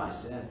 forgive me my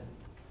sin.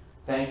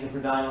 Thank You for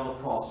dying on the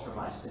cross for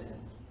my sin.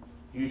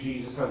 You,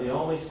 Jesus, are the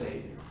only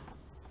Savior.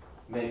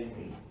 Make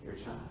me Your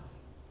child.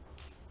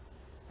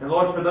 And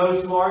Lord, for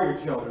those who are Your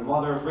children,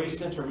 whether of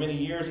recent or many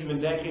years, even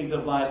decades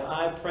of life,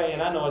 I pray,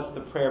 and I know it's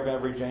the prayer of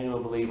every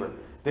genuine believer,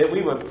 that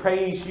we would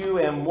praise You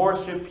and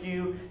worship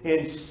You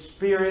in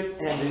spirit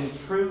and in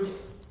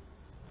truth.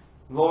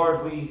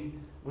 Lord, we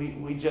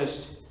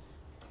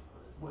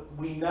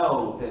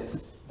know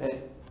that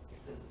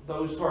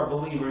those who are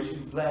believers, You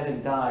bled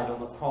and died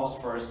on the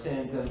cross for our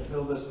sins and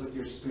filled us with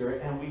Your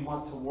Spirit. And we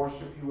want to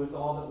worship You with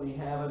all that we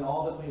have and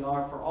all that we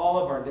are for all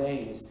of our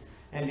days.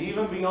 And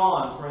even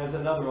beyond, for as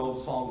another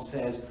old song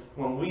says,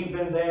 when we've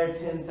been there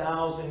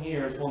 10,000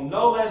 years, we'll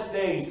no less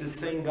days to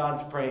sing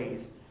God's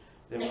praise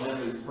than when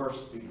we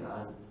first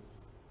begun.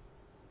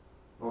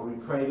 Lord,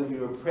 we pray that we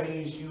would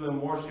praise You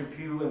and worship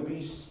You and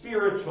be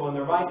spiritual in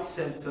the right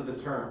sense of the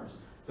terms,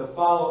 to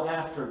follow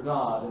after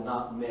God and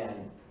not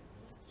men,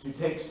 to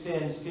take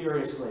sin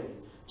seriously,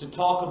 to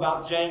talk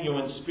about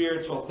genuine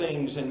spiritual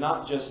things and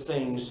not just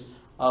things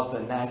of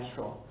the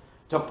natural,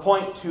 to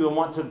point to and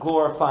want to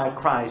glorify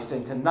Christ,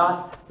 and to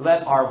not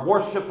let our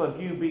worship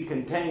of You be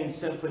contained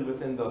simply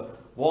within the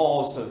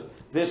walls of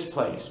this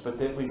place, but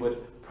that we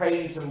would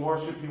praise and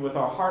worship You with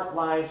our heart,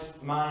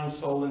 life, mind,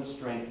 soul, and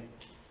strength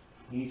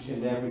each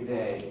and every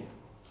day.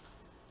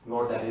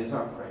 Lord, that is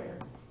our prayer.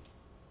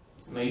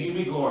 May You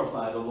be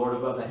glorified, O Lord,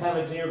 above the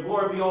heavens, and Your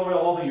glory be over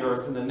all the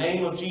earth. In the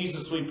name of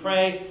Jesus we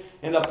pray.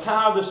 In the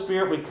power of the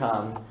Spirit we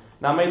come.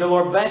 Now may the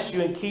Lord bless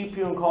you and keep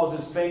you and cause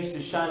His face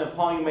to shine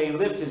upon you. May He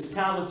lift His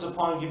countenance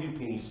upon you and give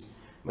you peace.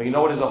 May you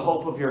know it is a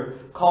hope of your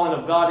calling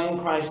of God in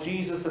Christ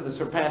Jesus, and the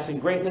surpassing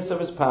greatness of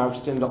His power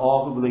extend to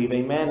all who believe.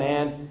 Amen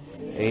and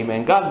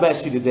amen. God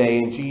bless you today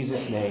in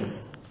Jesus' name.